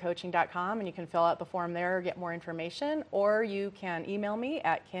 adventuresandcoaching.com, and you can fill out the form there or get more information, or you can email me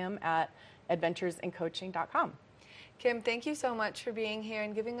at kim@adventuresandcoaching.com. Kim, thank you so much for being here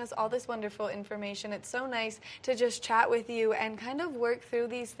and giving us all this wonderful information. It's so nice to just chat with you and kind of work through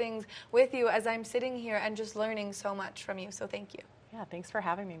these things with you as I'm sitting here and just learning so much from you. So thank you. Yeah, thanks for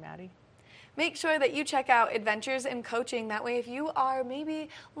having me, Maddie. Make sure that you check out Adventures in Coaching. That way, if you are maybe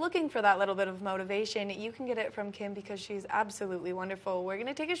looking for that little bit of motivation, you can get it from Kim because she's absolutely wonderful. We're going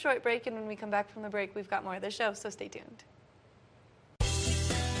to take a short break, and when we come back from the break, we've got more of the show, so stay tuned.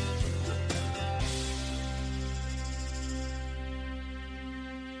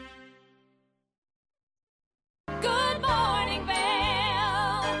 Good morning, Vale.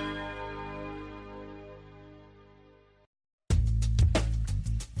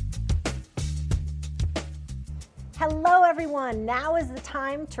 Hello everyone, now is the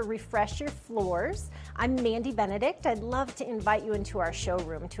time to refresh your floors. I'm Mandy Benedict. I'd love to invite you into our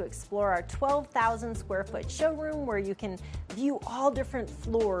showroom to explore our 12,000 square foot showroom where you can view all different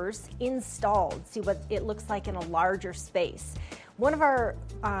floors installed, see what it looks like in a larger space. One of our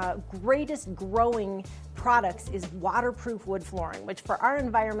greatest growing products is waterproof wood flooring, which for our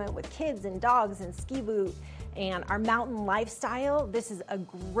environment with kids and dogs and ski boot and our mountain lifestyle, this is a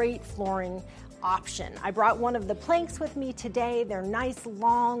great flooring option. I brought one of the planks with me today. They're nice,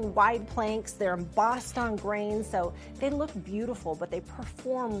 long, wide planks. They're embossed on grain, so they look beautiful, but they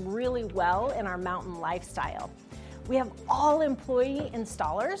perform really well in our mountain lifestyle. We have all employee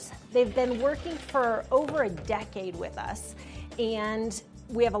installers. They've been working for over a decade with us, and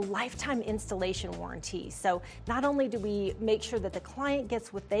we have a lifetime installation warranty. So not only do we make sure that the client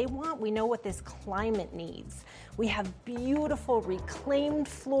gets what they want, we know what this climate needs. We have beautiful reclaimed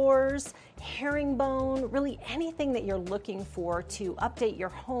floors, herringbone, really anything that you're looking for to update your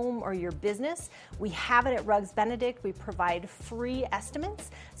home or your business. We have it at Rugs Benedict. We provide free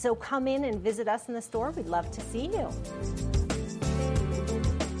estimates. So come in and visit us in the store. We'd love to see you.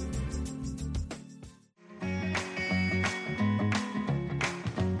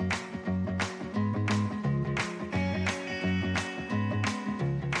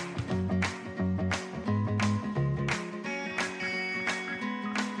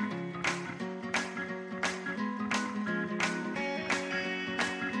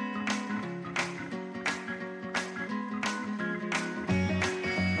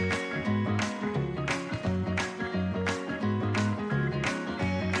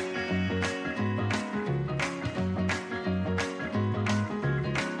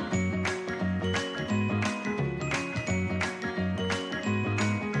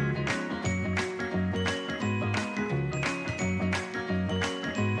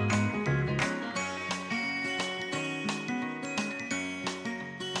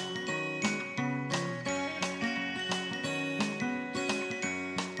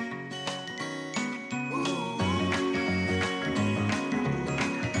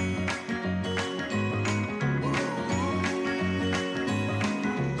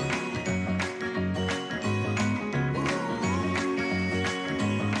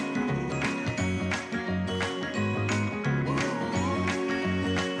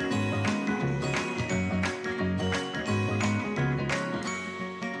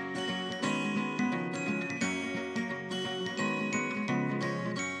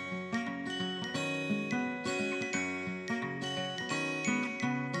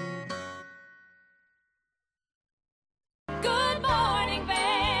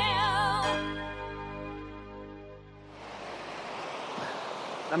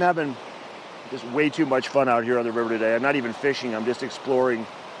 I'm having just way too much fun out here on the river today. I'm not even fishing. I'm just exploring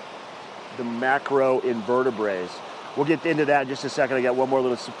the macroinvertebrates. We'll get into that in just a second. I got one more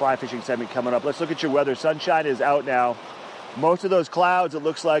little fly fishing segment coming up. Let's look at your weather. Sunshine is out now. Most of those clouds, it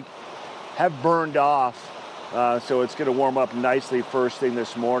looks like, have burned off. So it's going to warm up nicely first thing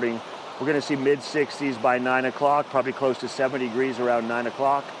this morning. We're going to see mid-60s by 9 o'clock, probably close to 70 degrees around 9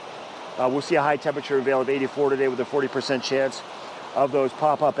 o'clock. We'll see a high temperature in Vail of 84 today with a 40% chance of those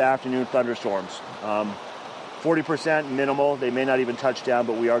pop-up afternoon thunderstorms. 40% minimal. They may not even touch down,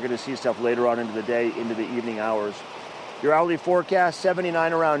 but we are going to see stuff later on into the day, into the evening hours. Your hourly forecast,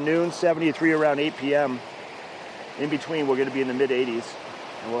 79 around noon, 73 around 8 p.m. In between, we're going to be in the mid-80s,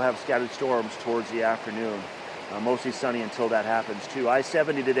 and we'll have scattered storms towards the afternoon. Mostly sunny until that happens, too.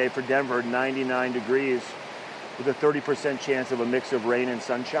 I-70 today for Denver, 99 degrees with a 30% chance of a mix of rain and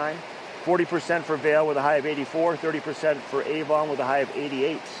sunshine. 40% for Vail with a high of 84, 30% for Avon with a high of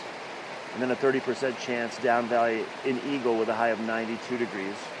 88, and then a 30% chance down valley in Eagle with a high of 92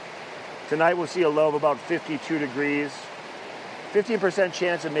 degrees. Tonight we'll see a low of about 52 degrees, 15%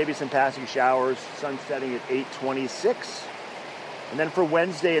 chance of maybe some passing showers, sun setting at 8:26. And then for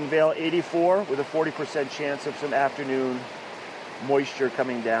Wednesday in Vail, 84 with a 40% chance of some afternoon moisture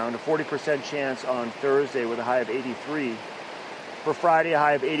coming down, a 40% chance on Thursday with a high of 83. For Friday, a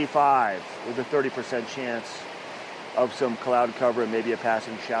high of 85 with a 30% chance of some cloud cover and maybe a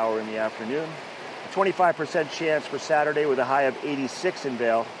passing shower in the afternoon. A 25% chance for Saturday with a high of 86 in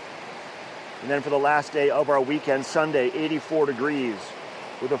Vail. And then for the last day of our weekend, Sunday, 84 degrees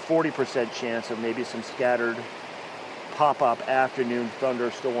with a 40% chance of maybe some scattered pop-up afternoon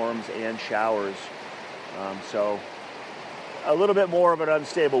thunderstorms and showers. So a little bit more of an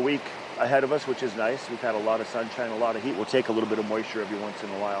unstable week ahead of us, which is nice. We've had a lot of sunshine, a lot of heat. We'll take a little bit of moisture every once in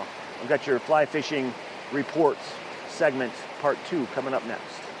a while. I've got your fly fishing reports segment, part 2, coming up next.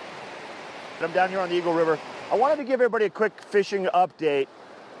 I'm down here on the Eagle River. I wanted to give everybody a quick fishing update.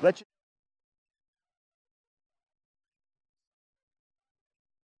 Let you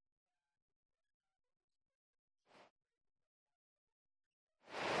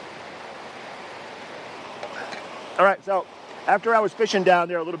All right, so after I was fishing down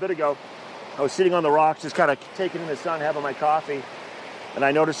there a little bit ago, I was sitting on the rocks, just kind of taking in the sun, having my coffee, and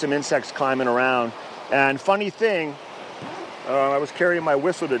I noticed some insects climbing around. And funny thing, I was carrying my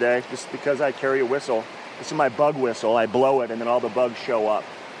whistle today, just because I carry a whistle. This is my bug whistle. I blow it, and then all the bugs show up.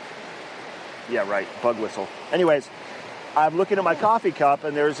 Yeah, right, bug whistle. Anyways, I'm looking at my coffee cup,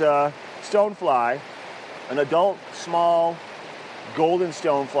 and there's a stonefly, an adult, small, golden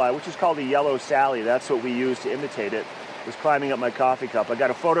stonefly, which is called a yellow Sally. That's what we use to imitate it. Was climbing up my coffee cup. I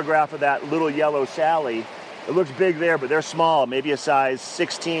got a photograph of that little yellow Sally. It looks big there, but they're small, maybe a size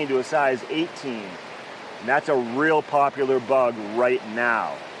 16 to a size 18. And that's a real popular bug right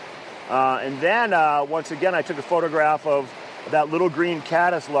now. And then, once again, I took a photograph of that little green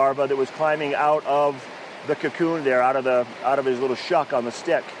caddis larva that was climbing out of the cocoon there, out of his little shuck on the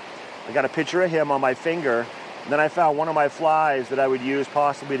stick. I got a picture of him on my finger. And then I found one of my flies that I would use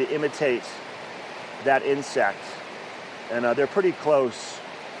possibly to imitate that insect. And they're pretty close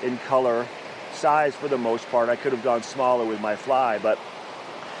in color, size for the most part. I could have gone smaller with my fly, but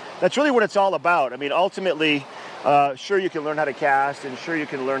that's really what it's all about. I mean, ultimately, sure you can learn how to cast, and sure you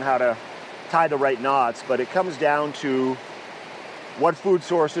can learn how to tie the right knots, but it comes down to what food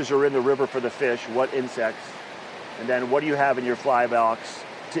sources are in the river for the fish, what insects, and then what do you have in your fly box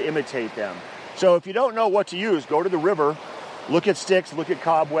to imitate them. So if you don't know what to use, go to the river, look at sticks, look at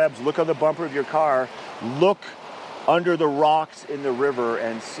cobwebs, look on the bumper of your car, look under the rocks in the river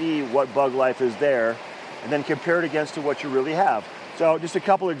and see what bug life is there, and then compare it against to what you really have. So just a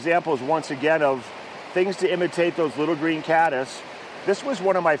couple examples, once again, of things to imitate those little green caddis. This was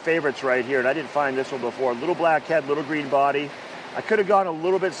one of my favorites right here, and I didn't find this one before. Little black head, little green body. I could have gone a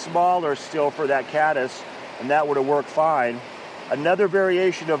little bit smaller still for that caddis, and that would have worked fine. Another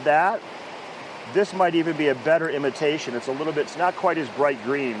variation of that, this might even be a better imitation. It's not quite as bright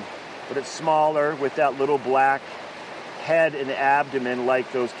green, but it's smaller with that little black head and abdomen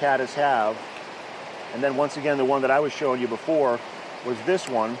like those caddis have. And then once again, the one that I was showing you before was this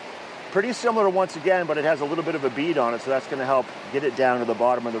one. Pretty similar once again, but it has a little bit of a bead on it, so that's going to help get it down to the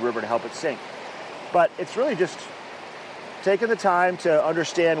bottom of the river to help it sink. But it's really just taking the time to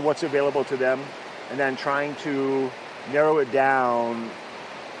understand what's available to them and then trying to narrow it down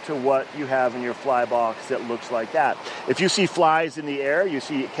to what you have in your fly box that looks like that. If you see flies in the air, you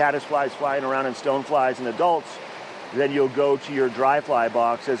see caddis flies flying around and stoneflies and adults, then you'll go to your dry fly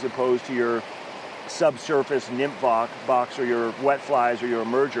box as opposed to your subsurface nymph box or your wet flies or your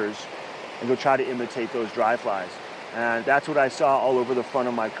emergers, and you'll try to imitate those dry flies. And that's what I saw all over the front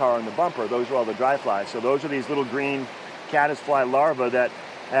of my car and the bumper. Those are all the dry flies. So those are these little green caddisfly larvae that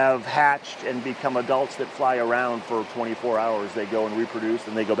have hatched and become adults that fly around for 24 hours. They go and reproduce,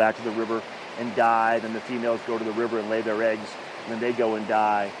 and they go back to the river and die. Then the females go to the river and lay their eggs, and then they go and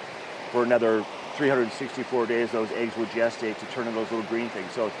die. For another 364 days, those eggs will gestate to turn into those little green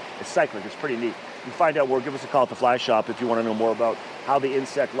things. So it's cyclic. It's pretty neat. You can find out more. Give us a call at the Fly Shop if you want to know more about how the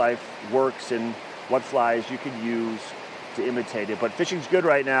insect life works and what flies you can use to imitate it. But fishing's good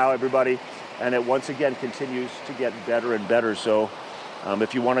right now, everybody, and it once again continues to get better and better. So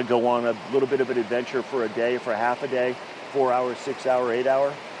if you want to go on a little bit of an adventure for a day, for a half a day, 4 hour, 6 hour, 8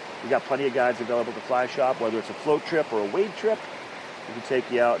 hour, we got plenty of guides available at the Fly Shop. Whether it's a float trip or a wade trip, we can take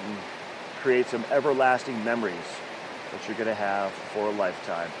you out and create some everlasting memories that you're going to have for a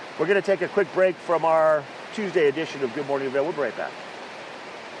lifetime. We're going to take a quick break from our Tuesday edition of Good Morning Vail. We'll be right back.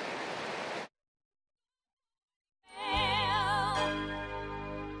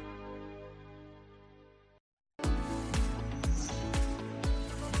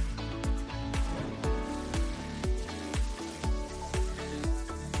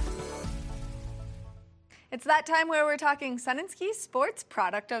 It's that time where we're talking Sun and Ski Sports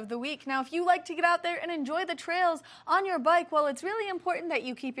Product of the Week. Now, if you like to get out there and enjoy the trails on your bike, well, it's really important that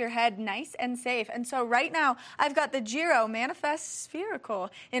you keep your head nice and safe. And so right now, I've got the Giro Manifest Spherical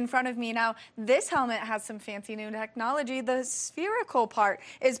in front of me. Now, this helmet has some fancy new technology. The spherical part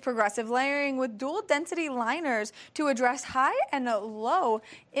is progressive layering with dual density liners to address high and low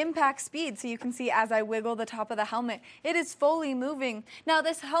impact speed. So you can see as I wiggle the top of the helmet, it is fully moving. Now,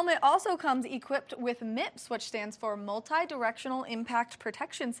 this helmet also comes equipped with MIPS, which stands for Multi-Directional Impact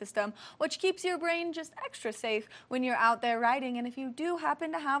Protection System, which keeps your brain just extra safe when you're out there riding. And if you do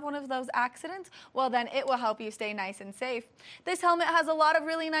happen to have one of those accidents, well, then it will help you stay nice and safe. This helmet has a lot of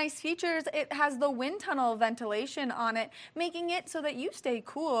really nice features. It has the wind tunnel ventilation on it, making it so that you stay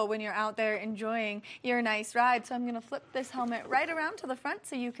cool when you're out there enjoying your nice ride. So I'm going to flip this helmet right around to the front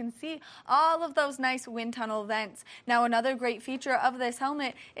so you can see all of those nice wind tunnel vents. Now, another great feature of this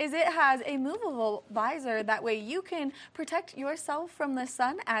helmet is it has a movable visor. That way you can protect yourself from the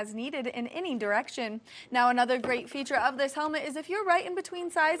sun as needed in any direction. Now, another great feature of this helmet is if you're right in between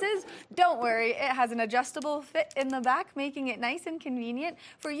sizes, don't worry, it has an adjustable fit in the back, making it nice and convenient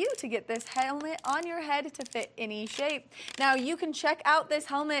for you to get this helmet on your head to fit any shape. Now, you can check out this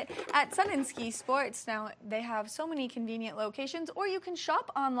helmet at Sun and Ski Sports. Now, they have so many convenient locations, or you can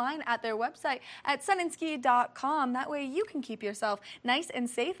shop online at their website at sunandski.com. That way you can keep yourself nice and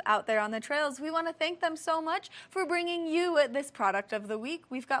safe out there on the trails. We want to thank them so much for bringing you this product of the week.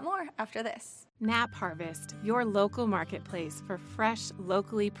 We've got more after this. Knapp Harvest, your local marketplace for fresh,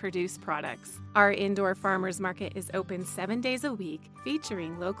 locally produced products. Our indoor farmers market is open 7 days a week,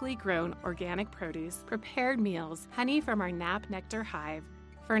 featuring locally grown organic produce, prepared meals, honey from our Knapp Nectar Hive,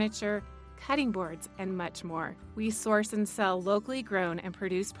 furniture, cutting boards, and much more. We source and sell locally grown and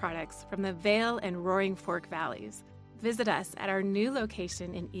produced products from the Vail and Roaring Fork Valleys. Visit us at our new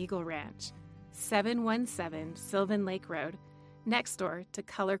location in Eagle Ranch, 717 Sylvan Lake Road, next door to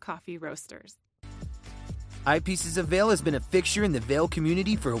Color Coffee Roasters. Eyepieces of Vail has been a fixture in the Vail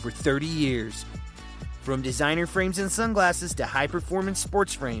community for over 30 years. From designer frames and sunglasses to high-performance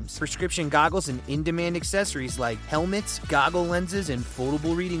sports frames, prescription goggles, and in-demand accessories like helmets, goggle lenses, and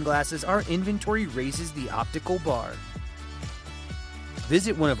foldable reading glasses, our inventory raises the optical bar.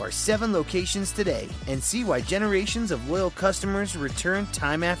 Visit one of our 7 locations today and see why generations of loyal customers return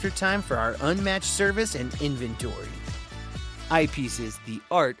time after time for our unmatched service and inventory. Eyepieces, the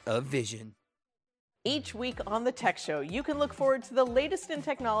art of vision. Each week on the Tech Show, you can look forward to the latest in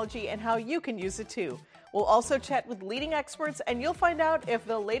technology and how you can use it too. We'll also chat with leading experts, and you'll find out if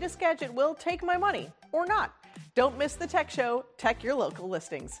the latest gadget will take my money or not. Don't miss the Tech Show. Tech your local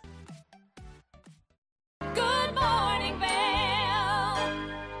listings. Good morning, Vail.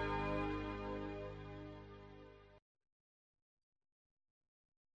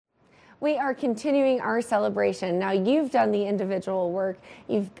 We are continuing our celebration. Now, you've done the individual work.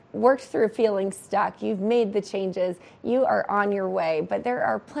 You've worked through feeling stuck. You've made the changes. You are on your way. But there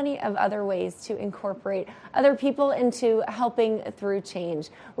are plenty of other ways to incorporate other people into helping through change.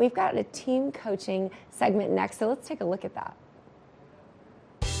 We've got a team coaching segment next, so let's take a look at that.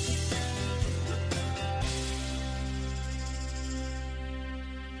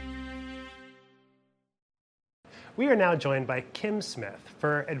 We are now joined by Kim Smith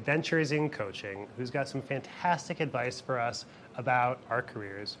for Adventures in Coaching, who's got some fantastic advice for us about our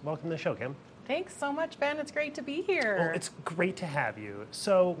careers. Welcome to the show, Kim. Thanks so much, Ben. It's great to be here. Well, it's great to have you.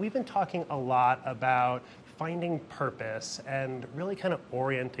 So we've been talking a lot about finding purpose and really kind of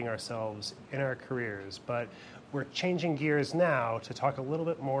orienting ourselves in our careers. But we're changing gears now to talk a little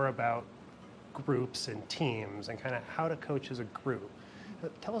bit more about groups and teams and kind of how to coach as a group.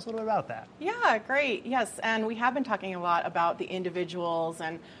 Tell us a little bit about that. Yeah, great. Yes, and we have been talking a lot about the individuals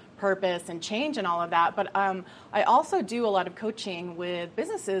and purpose and change and all of that, but I also do a lot of coaching with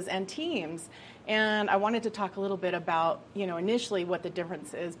businesses and teams, and I wanted to talk a little bit about, initially what the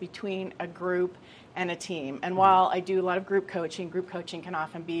difference is between a group and a team. And while I do a lot of group coaching can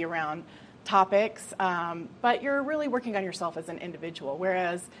often be around topics, but you're really working on yourself as an individual,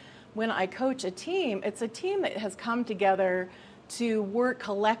 whereas when I coach a team, it's a team that has come together to work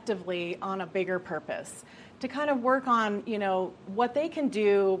collectively on a bigger purpose, to kind of work on, what they can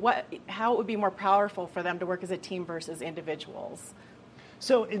do, how it would be more powerful for them to work as a team versus individuals.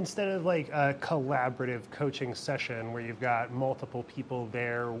 So instead of like a collaborative coaching session where you've got multiple people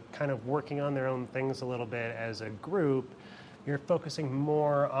there kind of working on their own things a little bit as a group, you're focusing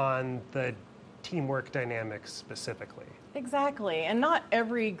more on the teamwork dynamics specifically. Exactly, and not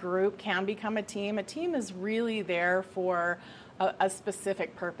every group can become a team. A team is really there for a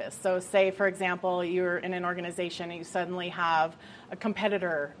specific purpose. So say, for example, you're in an organization and you suddenly have a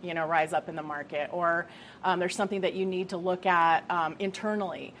competitor, rise up in the market, or there's something that you need to look at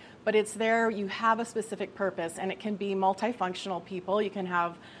internally. But it's there, you have a specific purpose, and it can be multifunctional people. You can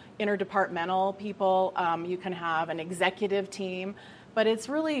have interdepartmental people, you can have an executive team, but it's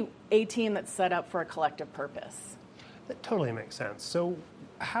really a team that's set up for a collective purpose. That totally makes sense. So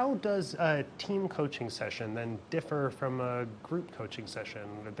how does a team coaching session then differ from a group coaching session?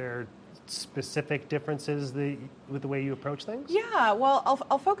 Are there specific differences with the way you approach things? Yeah, well,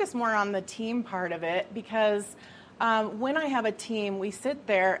 I'll focus more on the team part of it because when I have a team, we sit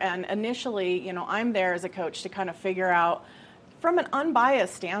there and initially, I'm there as a coach to kind of figure out from an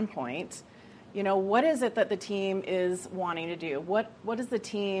unbiased standpoint, what is it that the team is wanting to do? What does the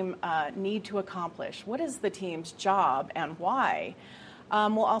team need to accomplish? What is the team's job and why?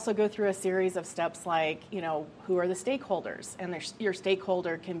 We'll also go through a series of steps like, who are the stakeholders? And your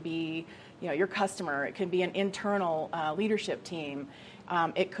stakeholder can be, your customer. It can be an internal leadership team.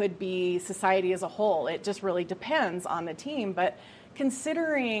 It could be society as a whole. It just really depends on the team. But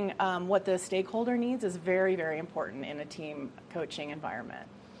considering what the stakeholder needs is very, very important in a team coaching environment.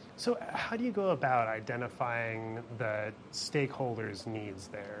 So how do you go about identifying the stakeholders' needs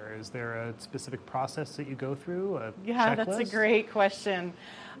there? Is there a specific process that you go through, a checklist? That's a great question.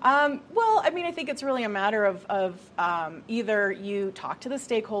 Well, I think it's really a matter of either you talk to the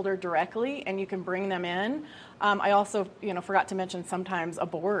stakeholder directly and you can bring them in. I also, forgot to mention sometimes a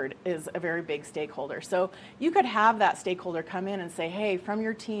board is a very big stakeholder. So you could have that stakeholder come in and say, hey, from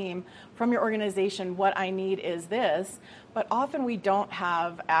your team, from your organization, what I need is this. But often we don't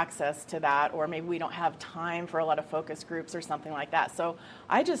have access to that, or maybe we don't have time for a lot of focus groups or something like that. So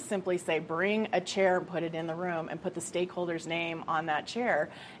I just simply say, bring a chair and put it in the room and put the stakeholder's name on that chair.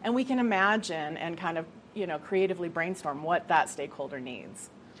 And we can imagine and kind of, creatively brainstorm what that stakeholder needs.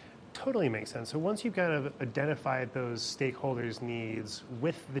 Totally makes sense. So once you've kind of identified those stakeholders' needs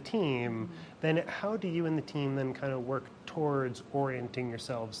with the team, then how do you and the team then kind of work towards orienting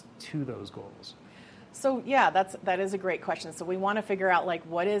yourselves to those goals? So yeah, that is a great question. So we want to figure out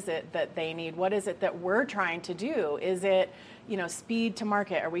what is it that they need? What is it that we're trying to do? Is it, speed to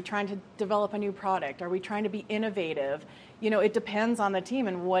market? Are we trying to develop a new product? Are we trying to be innovative? It depends on the team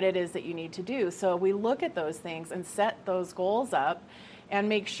and what it is that you need to do. So we look at those things and set those goals up and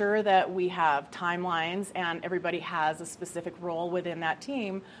make sure that we have timelines and everybody has a specific role within that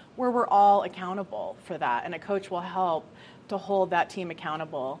team where we're all accountable for that. And a coach will help to hold that team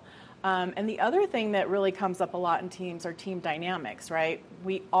accountable. And the other thing that really comes up a lot in teams are team dynamics, right?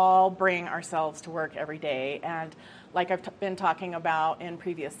 We all bring ourselves to work every day. And like I've been talking about in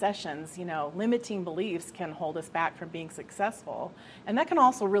previous sessions, limiting beliefs can hold us back from being successful. And that can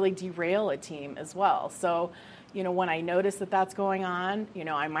also really derail a team as well. So, when I notice that that's going on,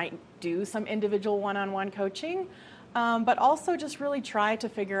 I might do some individual one-on-one coaching, but also just really try to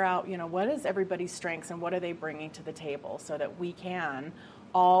figure out, what is everybody's strengths and what are they bringing to the table so that we can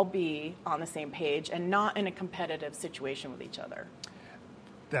all be on the same page and not in a competitive situation with each other.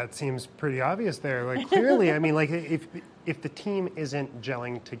 That seems pretty obvious there. Clearly, if the team isn't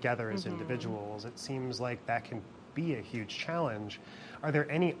gelling together as individuals, it seems like that can be a huge challenge. Are there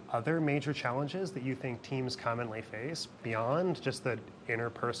any other major challenges that you think teams commonly face beyond just the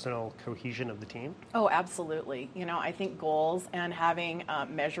interpersonal cohesion of the team? Oh, absolutely. I think goals and having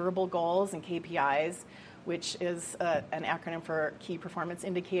measurable goals and KPIs, which is an acronym for key performance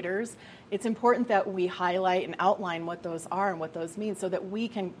indicators. It's important that we highlight and outline what those are and what those mean so that we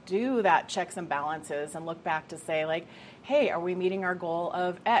can do that checks and balances and look back to say hey, are we meeting our goal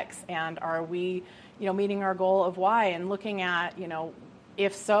of X? And are we, meeting our goal of Y and looking at,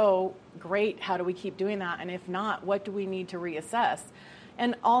 if so, great, how do we keep doing that? And if not, what do we need to reassess?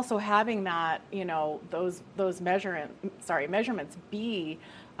 And also having that, those measurements be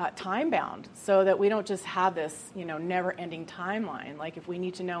time bound, so that we don't just have this, never-ending timeline. Like if we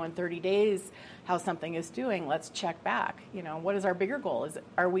need to know in 30 days how something is doing, let's check back. What is our bigger goal?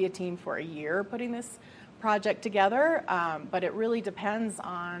 Are we a team for a year putting this project together? But it really depends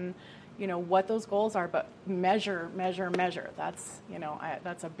on, what those goals are. But measure. That's,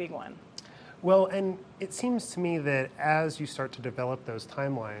 that's a big one. Well, and it seems to me that as you start to develop those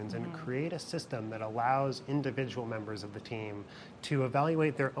timelines and create a system that allows individual members of the team to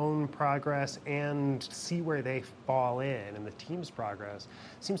evaluate their own progress and see where they fall in the team's progress,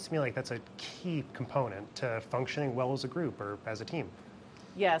 seems to me like that's a key component to functioning well as a group or as a team.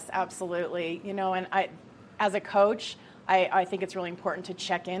 Yes, absolutely. And as a coach, I think it's really important to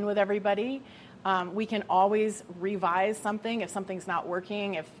check in with everybody. We can always revise something if something's not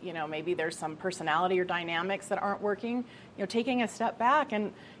working, if, maybe there's some personality or dynamics that aren't working, taking a step back.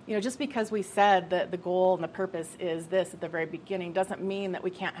 And, just because we said that the goal and the purpose is this at the very beginning doesn't mean that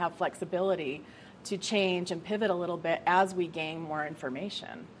we can't have flexibility to change and pivot a little bit as we gain more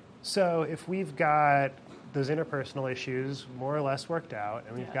information. So if we've got those interpersonal issues more or less worked out,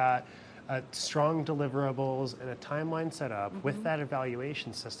 and we've got strong deliverables and a timeline set up with that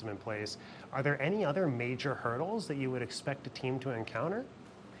evaluation system in place, are there any other major hurdles that you would expect a team to encounter?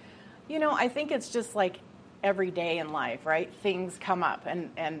 I think it's just like every day in life, right? Things come up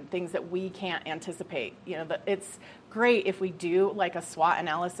and things that we can't anticipate. It's great if we do like a SWOT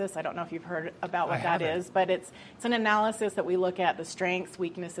analysis. I don't know if you've heard about what that is, but it's an analysis that we look at the strengths,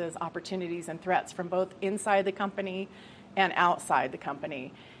 weaknesses, opportunities, and threats from both inside the company and outside the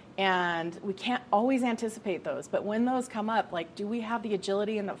company. And we can't always anticipate those, but when those come up, like, do we have the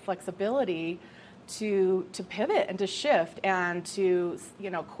agility and the flexibility to pivot and to shift and to,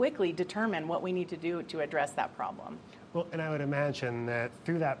 quickly determine what we need to do to address that problem? Well, and I would imagine that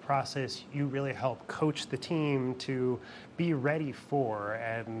through that process, you really help coach the team to be ready for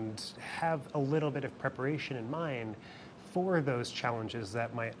and have a little bit of preparation in mind for those challenges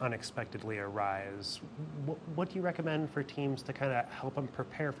that might unexpectedly arise. What do you recommend for teams to kind of help them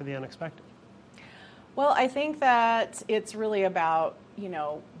prepare for the unexpected? Well, I think that it's really about,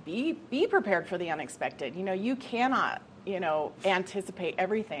 be prepared for the unexpected. You cannot, anticipate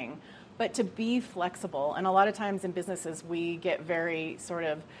everything, but to be flexible. And a lot of times in businesses, we get very sort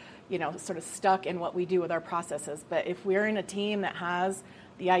of stuck in what we do with our processes. But if we're in a team that has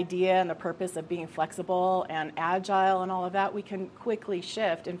the idea and the purpose of being flexible and agile and all of that, we can quickly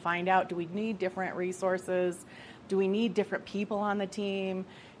shift and find out, do we need different resources? Do we need different people on the team?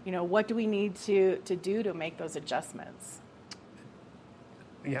 What do we need to do to make those adjustments?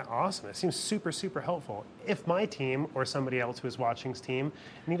 Yeah, awesome. It seems super, super helpful. If my team or somebody else who is watching's team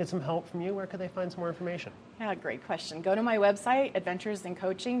needed some help from you, where could they find some more information? Yeah, great question. Go to my website,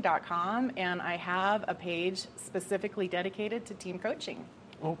 adventuresincoaching.com, and I have a page specifically dedicated to team coaching.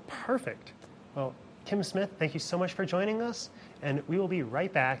 Well, perfect. Well, Kim Smith, thank you so much for joining us, and we will be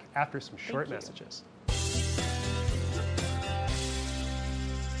right back after some short messages.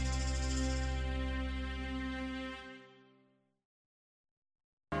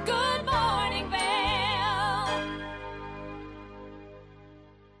 Good morning, Vale.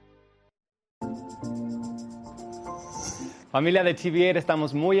 Familia de TV8,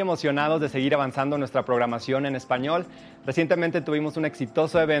 estamos muy emocionados de seguir avanzando nuestra programación en español. Recientemente tuvimos un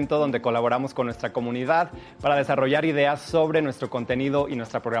exitoso evento donde colaboramos con nuestra comunidad para desarrollar ideas sobre nuestro contenido y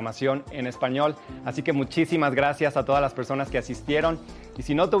nuestra programación en español. Así que muchísimas gracias a todas las personas que asistieron. Y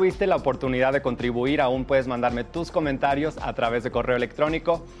si no tuviste la oportunidad de contribuir, aún puedes mandarme tus comentarios a través de correo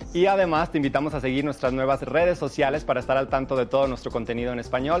electrónico. Y además te invitamos a seguir nuestras nuevas redes sociales para estar al tanto de todo nuestro contenido en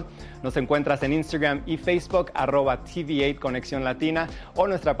español. Nos encuentras en Instagram y Facebook, @TV8 Conexión Latina, o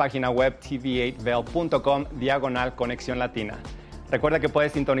nuestra página web tv8vail.com/Conexión Latina. Recuerda que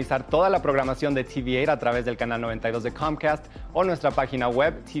puedes sintonizar toda la programación de TV8 a través del canal 92 de Comcast o nuestra página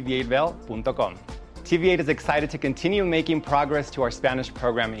web tv8vail.com. TV8 is excited to continue making progress to our Spanish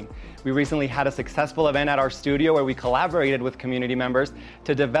programming. We recently had a successful event at our studio where we collaborated with community members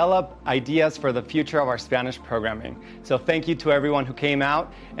to develop ideas for the future of our Spanish programming. So thank you to everyone who came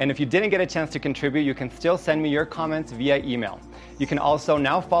out. And if you didn't get a chance to contribute, you can still send me your comments via email. You can also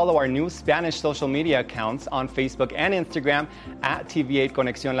now follow our new Spanish social media accounts on Facebook and Instagram @TV8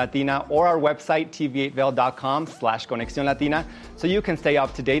 Conexión Latina or our website tv8vail.com/Conexión Latina so you can stay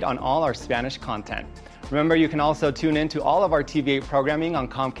up to date on all our Spanish content. Remember, you can also tune in to all of our TV8 programming on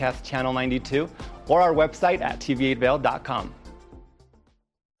Comcast Channel 92 or our website at tv8vail.com.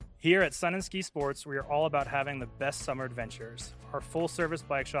 Here at Sun and Ski Sports, we are all about having the best summer adventures. Our full-service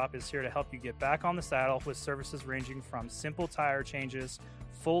bike shop is here to help you get back on the saddle with services ranging from simple tire changes,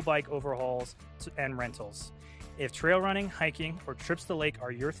 full bike overhauls, and rentals. If trail running, hiking, or trips to the lake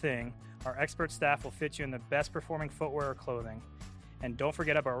are your thing, our expert staff will fit you in the best performing footwear or clothing. And don't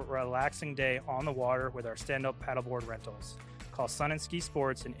forget about a relaxing day on the water with our stand-up paddleboard rentals. Call Sun and Ski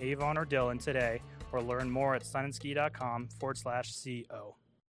Sports in Avon or Dillon today, or learn more at sunandski.com/CO.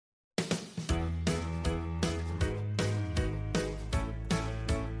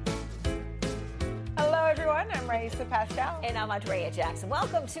 Hello, everyone. I'm Raisa Pascal. And I'm Andrea Jackson.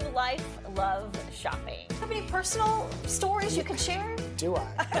 Welcome to Life, Love, Shopping. Have any personal stories you can share? Do I?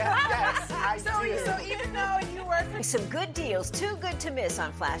 Yes, I do. So even though you work for some good deals, too good to miss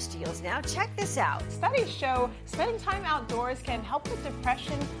on Flash Deals now. Check this out. Studies show spending time outdoors can help with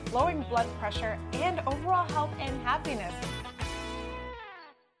depression, lowering blood pressure, and overall health and happiness.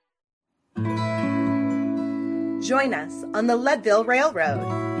 Join us on the Leadville Railroad.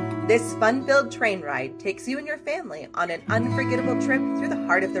 This fun-filled train ride takes you and your family on an unforgettable trip through the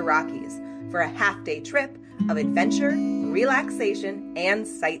heart of the Rockies for a half-day trip of adventure, relaxation, and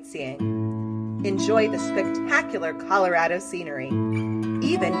sightseeing. Enjoy the spectacular Colorado scenery.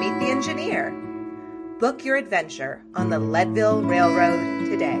 Even meet the engineer. Book your adventure on the Leadville Railroad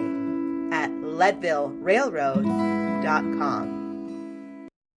today at leadvillerailroad.com.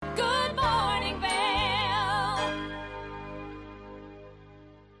 Good morning, Vale.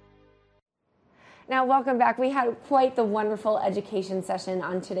 Now, welcome back. We had quite the wonderful education session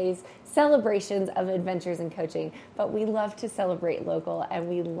on today's celebrations of adventures and coaching, but we love to celebrate local, and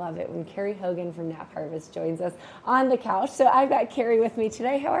we love it when Carrie Hogan from Nap Harvest joins us on the couch. So I've got Carrie with me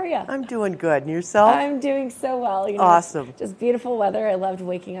today. How are you? I'm doing good. And yourself? I'm doing so well. You know, awesome. Just beautiful weather. I loved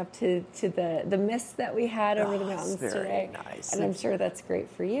waking up to the mist that we had over the mountains today. Nice. And I'm sure that's great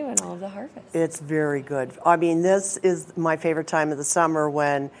for you and all of the harvest. It's very good. I mean, this is my favorite time of the summer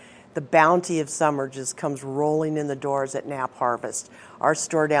when the bounty of summer just comes rolling in the doors at Nap Harvest, our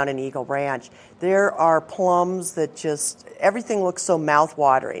store down in Eagle Ranch. There are plums that just, everything looks so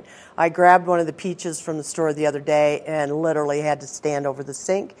mouth-watering. I grabbed one of the peaches from the store the other day and literally had to stand over the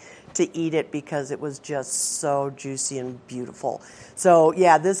sink to eat it because it was just so juicy and beautiful. So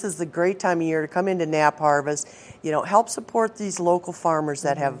yeah, this is the great time of year to come into Nap Harvest, you know, help support these local farmers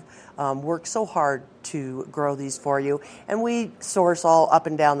that have worked so hard to grow these for you. And we source all up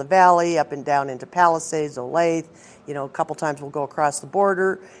and down the valley, up and down into Palisades, Olathe. You know, a couple times we'll go across the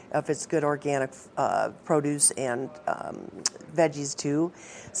border if it's good organic produce and veggies too.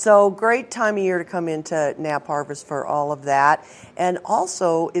 So great time of year to come into Nap Harvest for all of that. And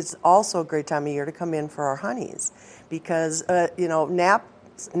also, it's also a great time of year to come in for our honeys because, you know, Nap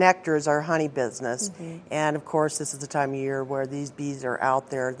nectar is our honey business. And of course, this is the time of year where these bees are out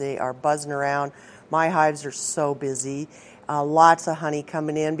there. They are buzzing around. My hives are so busy. Lots of honey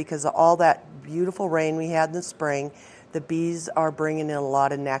coming in because of all that beautiful rain we had in the spring. The bees are bringing in a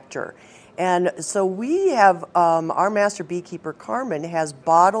lot of nectar. And so we have, our master beekeeper, Carmen, has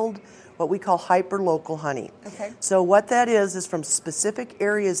bottled what we call hyper-local honey. Okay. So what that is from specific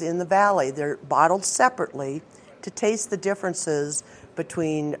areas in the valley. They're bottled separately to taste the differences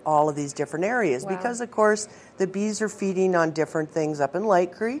between all of these different areas. Wow. Because, of course, the bees are feeding on different things up in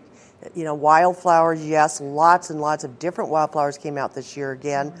Lake Creek. You know, wildflowers, yes, lots and lots of different wildflowers came out this year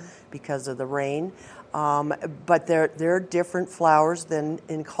again because of the rain. But they're different flowers than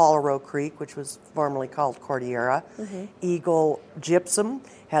in Colorado Creek, which was formerly called Cordillera. Eagle gypsum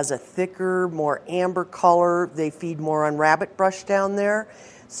has a thicker, more amber color. They feed more on rabbit brush down there.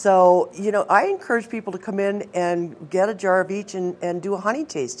 So, you know, I encourage people to come in and get a jar of each and do a honey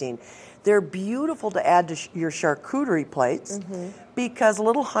tasting. They're beautiful to add to your charcuterie plates because a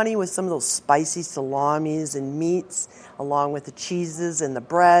little honey with some of those spicy salamis and meats, along with the cheeses and the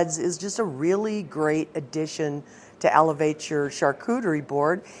breads, is just a really great addition to elevate your charcuterie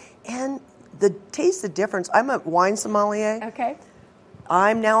board. And taste the difference. I'm a wine sommelier. Okay.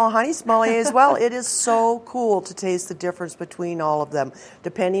 I'm now a honey sommelier as well. It is so cool to taste the difference between all of them,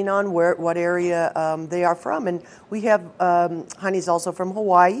 depending on what area they are from. And we have honeys also from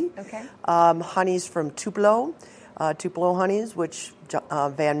Hawaii. Okay. Honeys from Tupelo, Tupelo honeys, which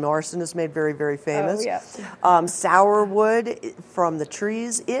Van Morrison has made very, very famous. Oh, yeah. Sourwood from the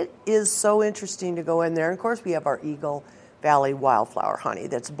trees. It is so interesting to go in there. And of course, we have our Eagle Valley wildflower honey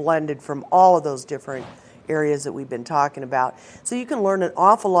that's blended from all of those different areas that we've been talking about. So you can learn an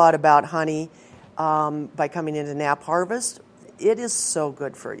awful lot about honey by coming into Nap Harvest. It is so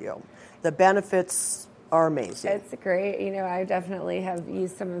good for you. The benefits are amazing. It's great. You know, I definitely have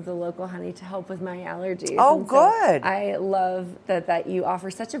used some of the local honey to help with my allergies. Oh, And so good. I love that you offer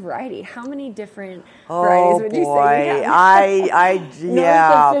such a variety. How many different Oh, varieties would you say you have?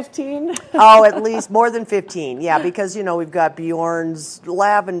 Yeah. North of 15? Oh, at least more than 15. Yeah, because, you know, we've got Bjorn's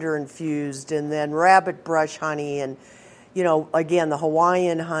lavender infused and then rabbit brush honey and, you know, again, the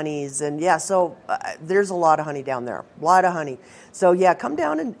Hawaiian honeys. And yeah, so there's a lot of honey down there, a lot of honey. So yeah, come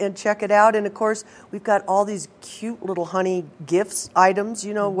down and check it out. And of course, we've got all these cute little honey gifts items,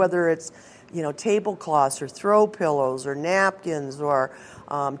 you know, whether it's, you know, tablecloths or throw pillows or napkins or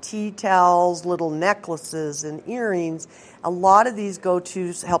tea towels, little necklaces and earrings. A lot of these go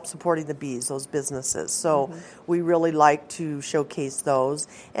to help supporting the bees, those businesses. So we really like to showcase those.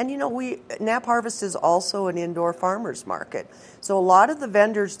 And you know, Knapp Harvest is also an indoor farmers market. So a lot of the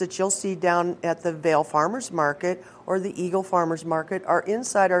vendors that you'll see down at the Vail Farmers Market or the Eagle Farmers Market are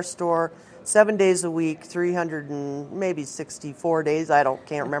inside our store 7 days a week, 364 days. Can't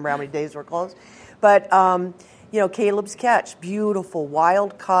remember how many days we're closed. But you know, Caleb's Catch, beautiful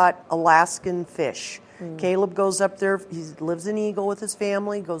wild caught Alaskan fish. Caleb goes up there, he lives in Eagle with his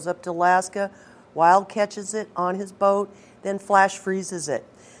family, goes up to Alaska, wild catches it on his boat, then flash freezes it.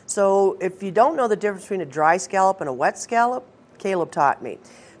 So if you don't know the difference between a dry scallop and a wet scallop, Caleb taught me.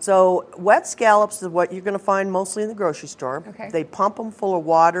 So wet scallops is what you're going to find mostly in the grocery store. Okay. They pump them full of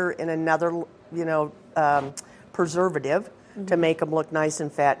water and another, you know, preservative to make them look nice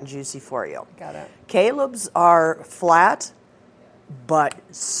and fat and juicy for you. Got it. Caleb's are flat, but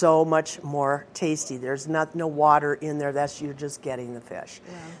so much more tasty. There's no water in there. You're just getting the fish.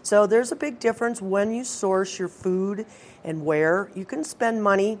 Yeah. So there's a big difference when you source your food and where. You can spend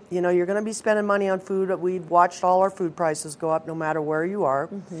money. You know, you're going to be spending money on food. We've watched all our food prices go up no matter where you are.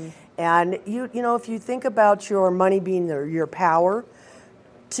 And you know, if you think about your money being your power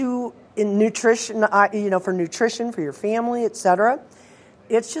in nutrition, you know, for nutrition, for your family, etc.,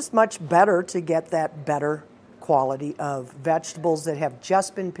 it's just much better to get that better quality of vegetables that have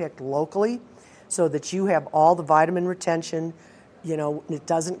just been picked locally so that you have all the vitamin retention, you know, it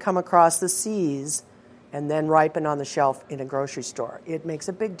doesn't come across the seas and then ripen on the shelf in a grocery store. It makes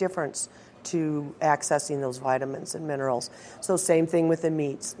a big difference to accessing those vitamins and minerals. So same thing with the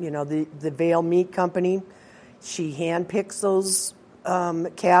meats. You know, the Vail Meat Company, she handpicks those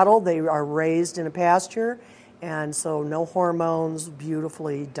cattle. They are raised in a pasture, and so no hormones,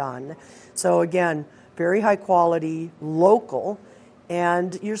 beautifully done. So again, very high quality, local,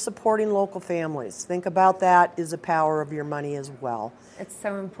 and you're supporting local families. Think about that is a power of your money as well. It's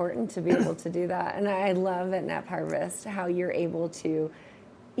so important to be able to do that. And I love at Knapp Harvest how you're able to,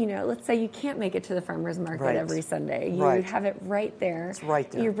 you know, let's say you can't make it to the farmer's market every Sunday. You have it right there. It's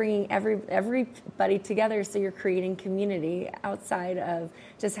right there. You're bringing everybody together, so you're creating community outside of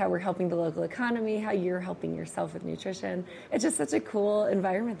just how we're helping the local economy, how you're helping yourself with nutrition. It's just such a cool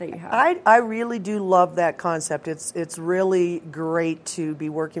environment that you have. I really do love that concept. It's really great to be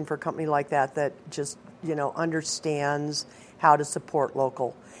working for a company like that just, you know, understands how to support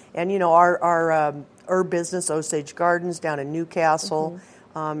local. And, you know, our herb business, Osage Gardens down in Newcastle,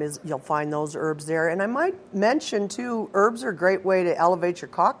 you'll find those herbs there. And I might mention, too, herbs are a great way to elevate your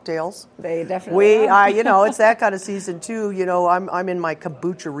cocktails. They definitely are. You know, it's that kind of season, too. You know, I'm in my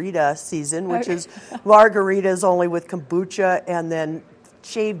kombucha-rita season, which is margaritas only with kombucha and then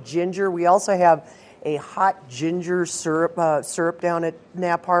shaved ginger. We also have a hot ginger syrup down at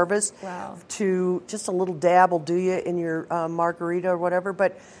Knapp Harvest. Wow. To just a little dab will do you in your margarita or whatever.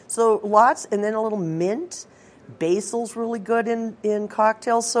 But so lots, and then a little mint. Basil's really good in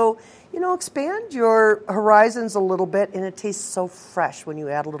cocktails. So, you know, expand your horizons a little bit, and it tastes so fresh when you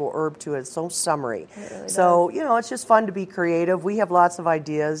add a little herb to it. It's so summery. It really So, you know, it's just fun to be creative. We have lots of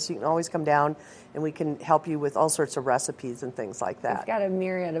ideas. You can always come down, and we can help you with all sorts of recipes and things like that. It's got a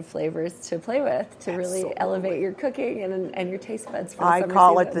myriad of flavors to play with to really elevate your cooking and your taste buds for the I summer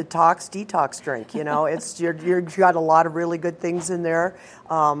call season. it the Tox Detox drink. You know, it's you've got a lot of really good things in there.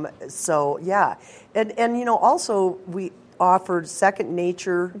 So yeah, and you know, also we offered Second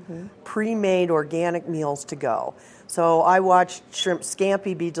Nature pre-made organic meals to go. So I watched shrimp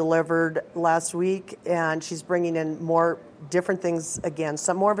scampi be delivered last week, and she's bringing in more different things again,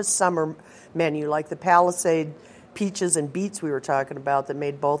 some more of a summer menu, like the Palisade peaches and beets we were talking about that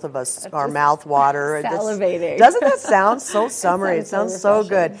made both of us our mouth water. Salivating. Doesn't that sound so summery? It sounds so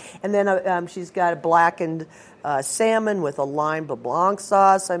refreshing. good. And then she's got a blackened salmon with a lime blanc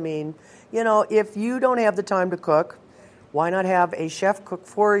sauce. I mean, you know, if you don't have the time to cook, why not have a chef cook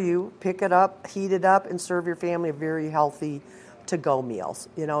for you, pick it up, heat it up, and serve your family a very healthy to-go meals.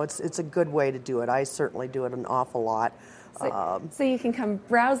 You know, it's a good way to do it. I certainly do it an awful lot. So you can come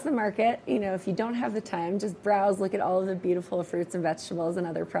browse the market. You know, if you don't have the time, just browse, look at all of the beautiful fruits and vegetables and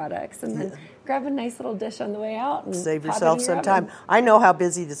other products, and then grab a nice little dish on the way out. And save pop it yourself in your some time. oven. I know how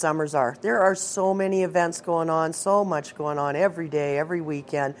busy the summers are. There are so many events going on, so much going on every day, every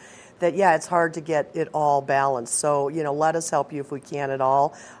weekend, that, yeah, it's hard to get it all balanced. So, you know, let us help you if we can at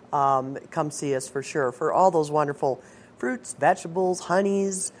all. Come see us for sure. For all those wonderful fruits, vegetables,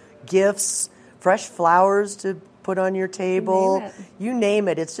 honeys, gifts, fresh flowers to put on your table. You name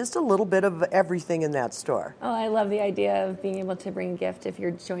it. It's just a little bit of everything in that store. Oh, I love the idea of being able to bring a gift if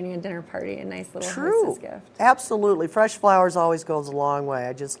you're joining a dinner party, a nice little True. hostess gift. Absolutely. Fresh flowers always goes a long way.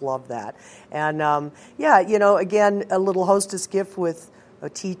 I just love that. And, yeah, you know, again, a little hostess gift with a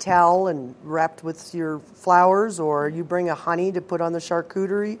tea towel and wrapped with your flowers, or you bring a honey to put on the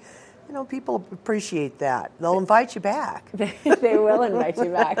charcuterie. You know, people appreciate that. They'll invite you back. They will invite you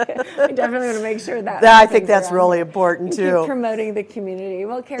back. We definitely want to make sure that. I think that's really important, too. Keep promoting the community.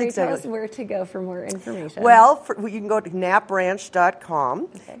 Well, Carrie, Exactly. tell us where to go for more information. Well, you can go to knapranch.com,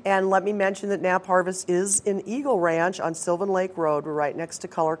 and let me mention that Knapp Harvest is in Eagle Ranch on Sylvan Lake Road. We're right next to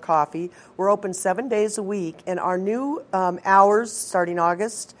Color Coffee. We're open 7 days a week, and our new hours starting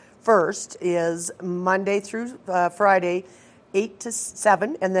August 1st is Monday through Friday, 8 to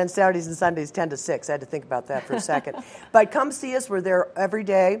 7, and then Saturdays and Sundays 10 to 6. I had to think about that for a second. But come see us. We're there every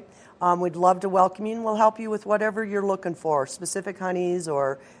day. We'd love to welcome you, and we'll help you with whatever you're looking for, specific honeys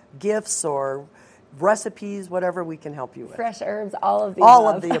or gifts or recipes, whatever we can help you with. Fresh herbs, all of the All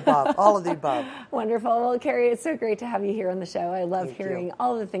above. of the above. All of the above. Wonderful. Well, Carrie, it's so great to have you here on the show. I love hearing you.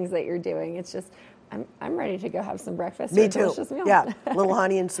 all the things that you're doing. It's just, I'm ready to go have some breakfast. Me or a too. delicious meal. Yeah, a little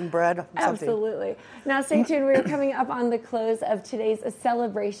honey and some bread. Something. Absolutely. Now, stay tuned. We're coming up on the close of today's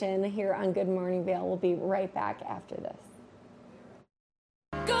celebration here on Good Morning Vail. We'll be right back after this.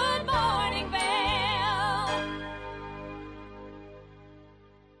 Good morning, Vail.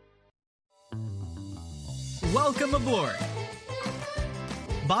 Welcome aboard.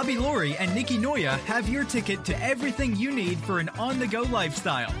 Bobby Laurie and Nikki Noya have your ticket to everything you need for an on-the-go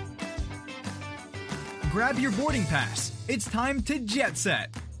lifestyle. Grab your boarding pass. It's time to jet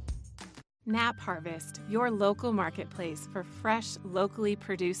set. Knapp Harvest, your local marketplace for fresh, locally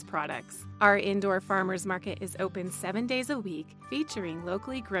produced products. Our indoor farmers market is open 7 days a week, featuring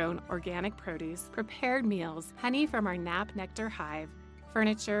locally grown organic produce, prepared meals, honey from our Knapp Nectar Hive,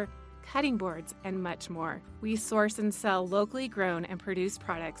 furniture, cutting boards, and much more. We source and sell locally grown and produced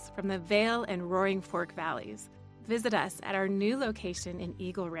products from the Vail and Roaring Fork Valleys. Visit us at our new location in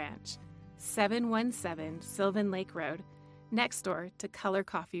Eagle Ranch, 717 Sylvan Lake Road, next door to Color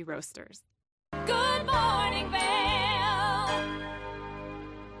Coffee Roasters. Good morning, Vail.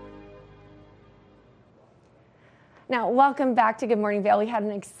 Now, welcome back to Good Morning Vail. We had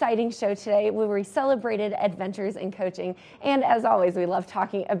an exciting show today where we celebrated adventures in coaching. And as always, we love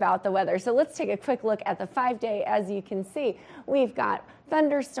talking about the weather. So let's take a quick look at the 5-day. As you can see, we've got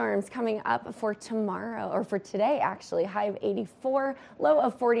thunderstorms coming up for tomorrow, or for today actually. High of 84, low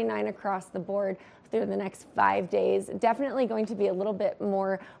of 49 across the board through the next 5 days. Definitely going to be a little bit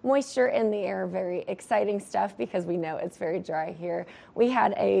more moisture in the air. Very exciting stuff because we know it's very dry here. We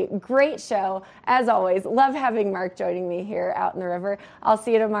had a great show. As always, love having Mark joining me here out in the river. I'll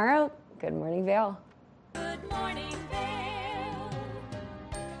see you tomorrow. Good morning, Vail. Good morning, Vail.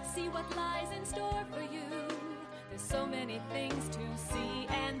 See what lies in store for you. There's so many things to see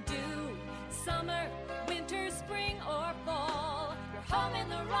and do. Summer, winter, spring, or fall. Your home in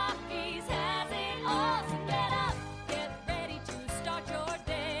the Rockies has it all. So get up, get ready to start your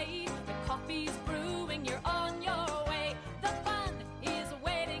day. The coffee's brewing, you're on your way. The fun is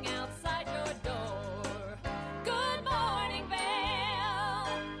waiting outside your door. Good morning, Vail.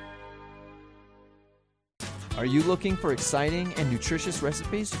 Are you looking for exciting and nutritious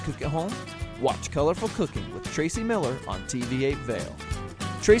recipes to cook at home? Watch Colorful Cooking with Tracy Miller on TV8 Vail.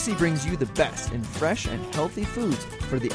 Tracy brings you the best in fresh and healthy foods for the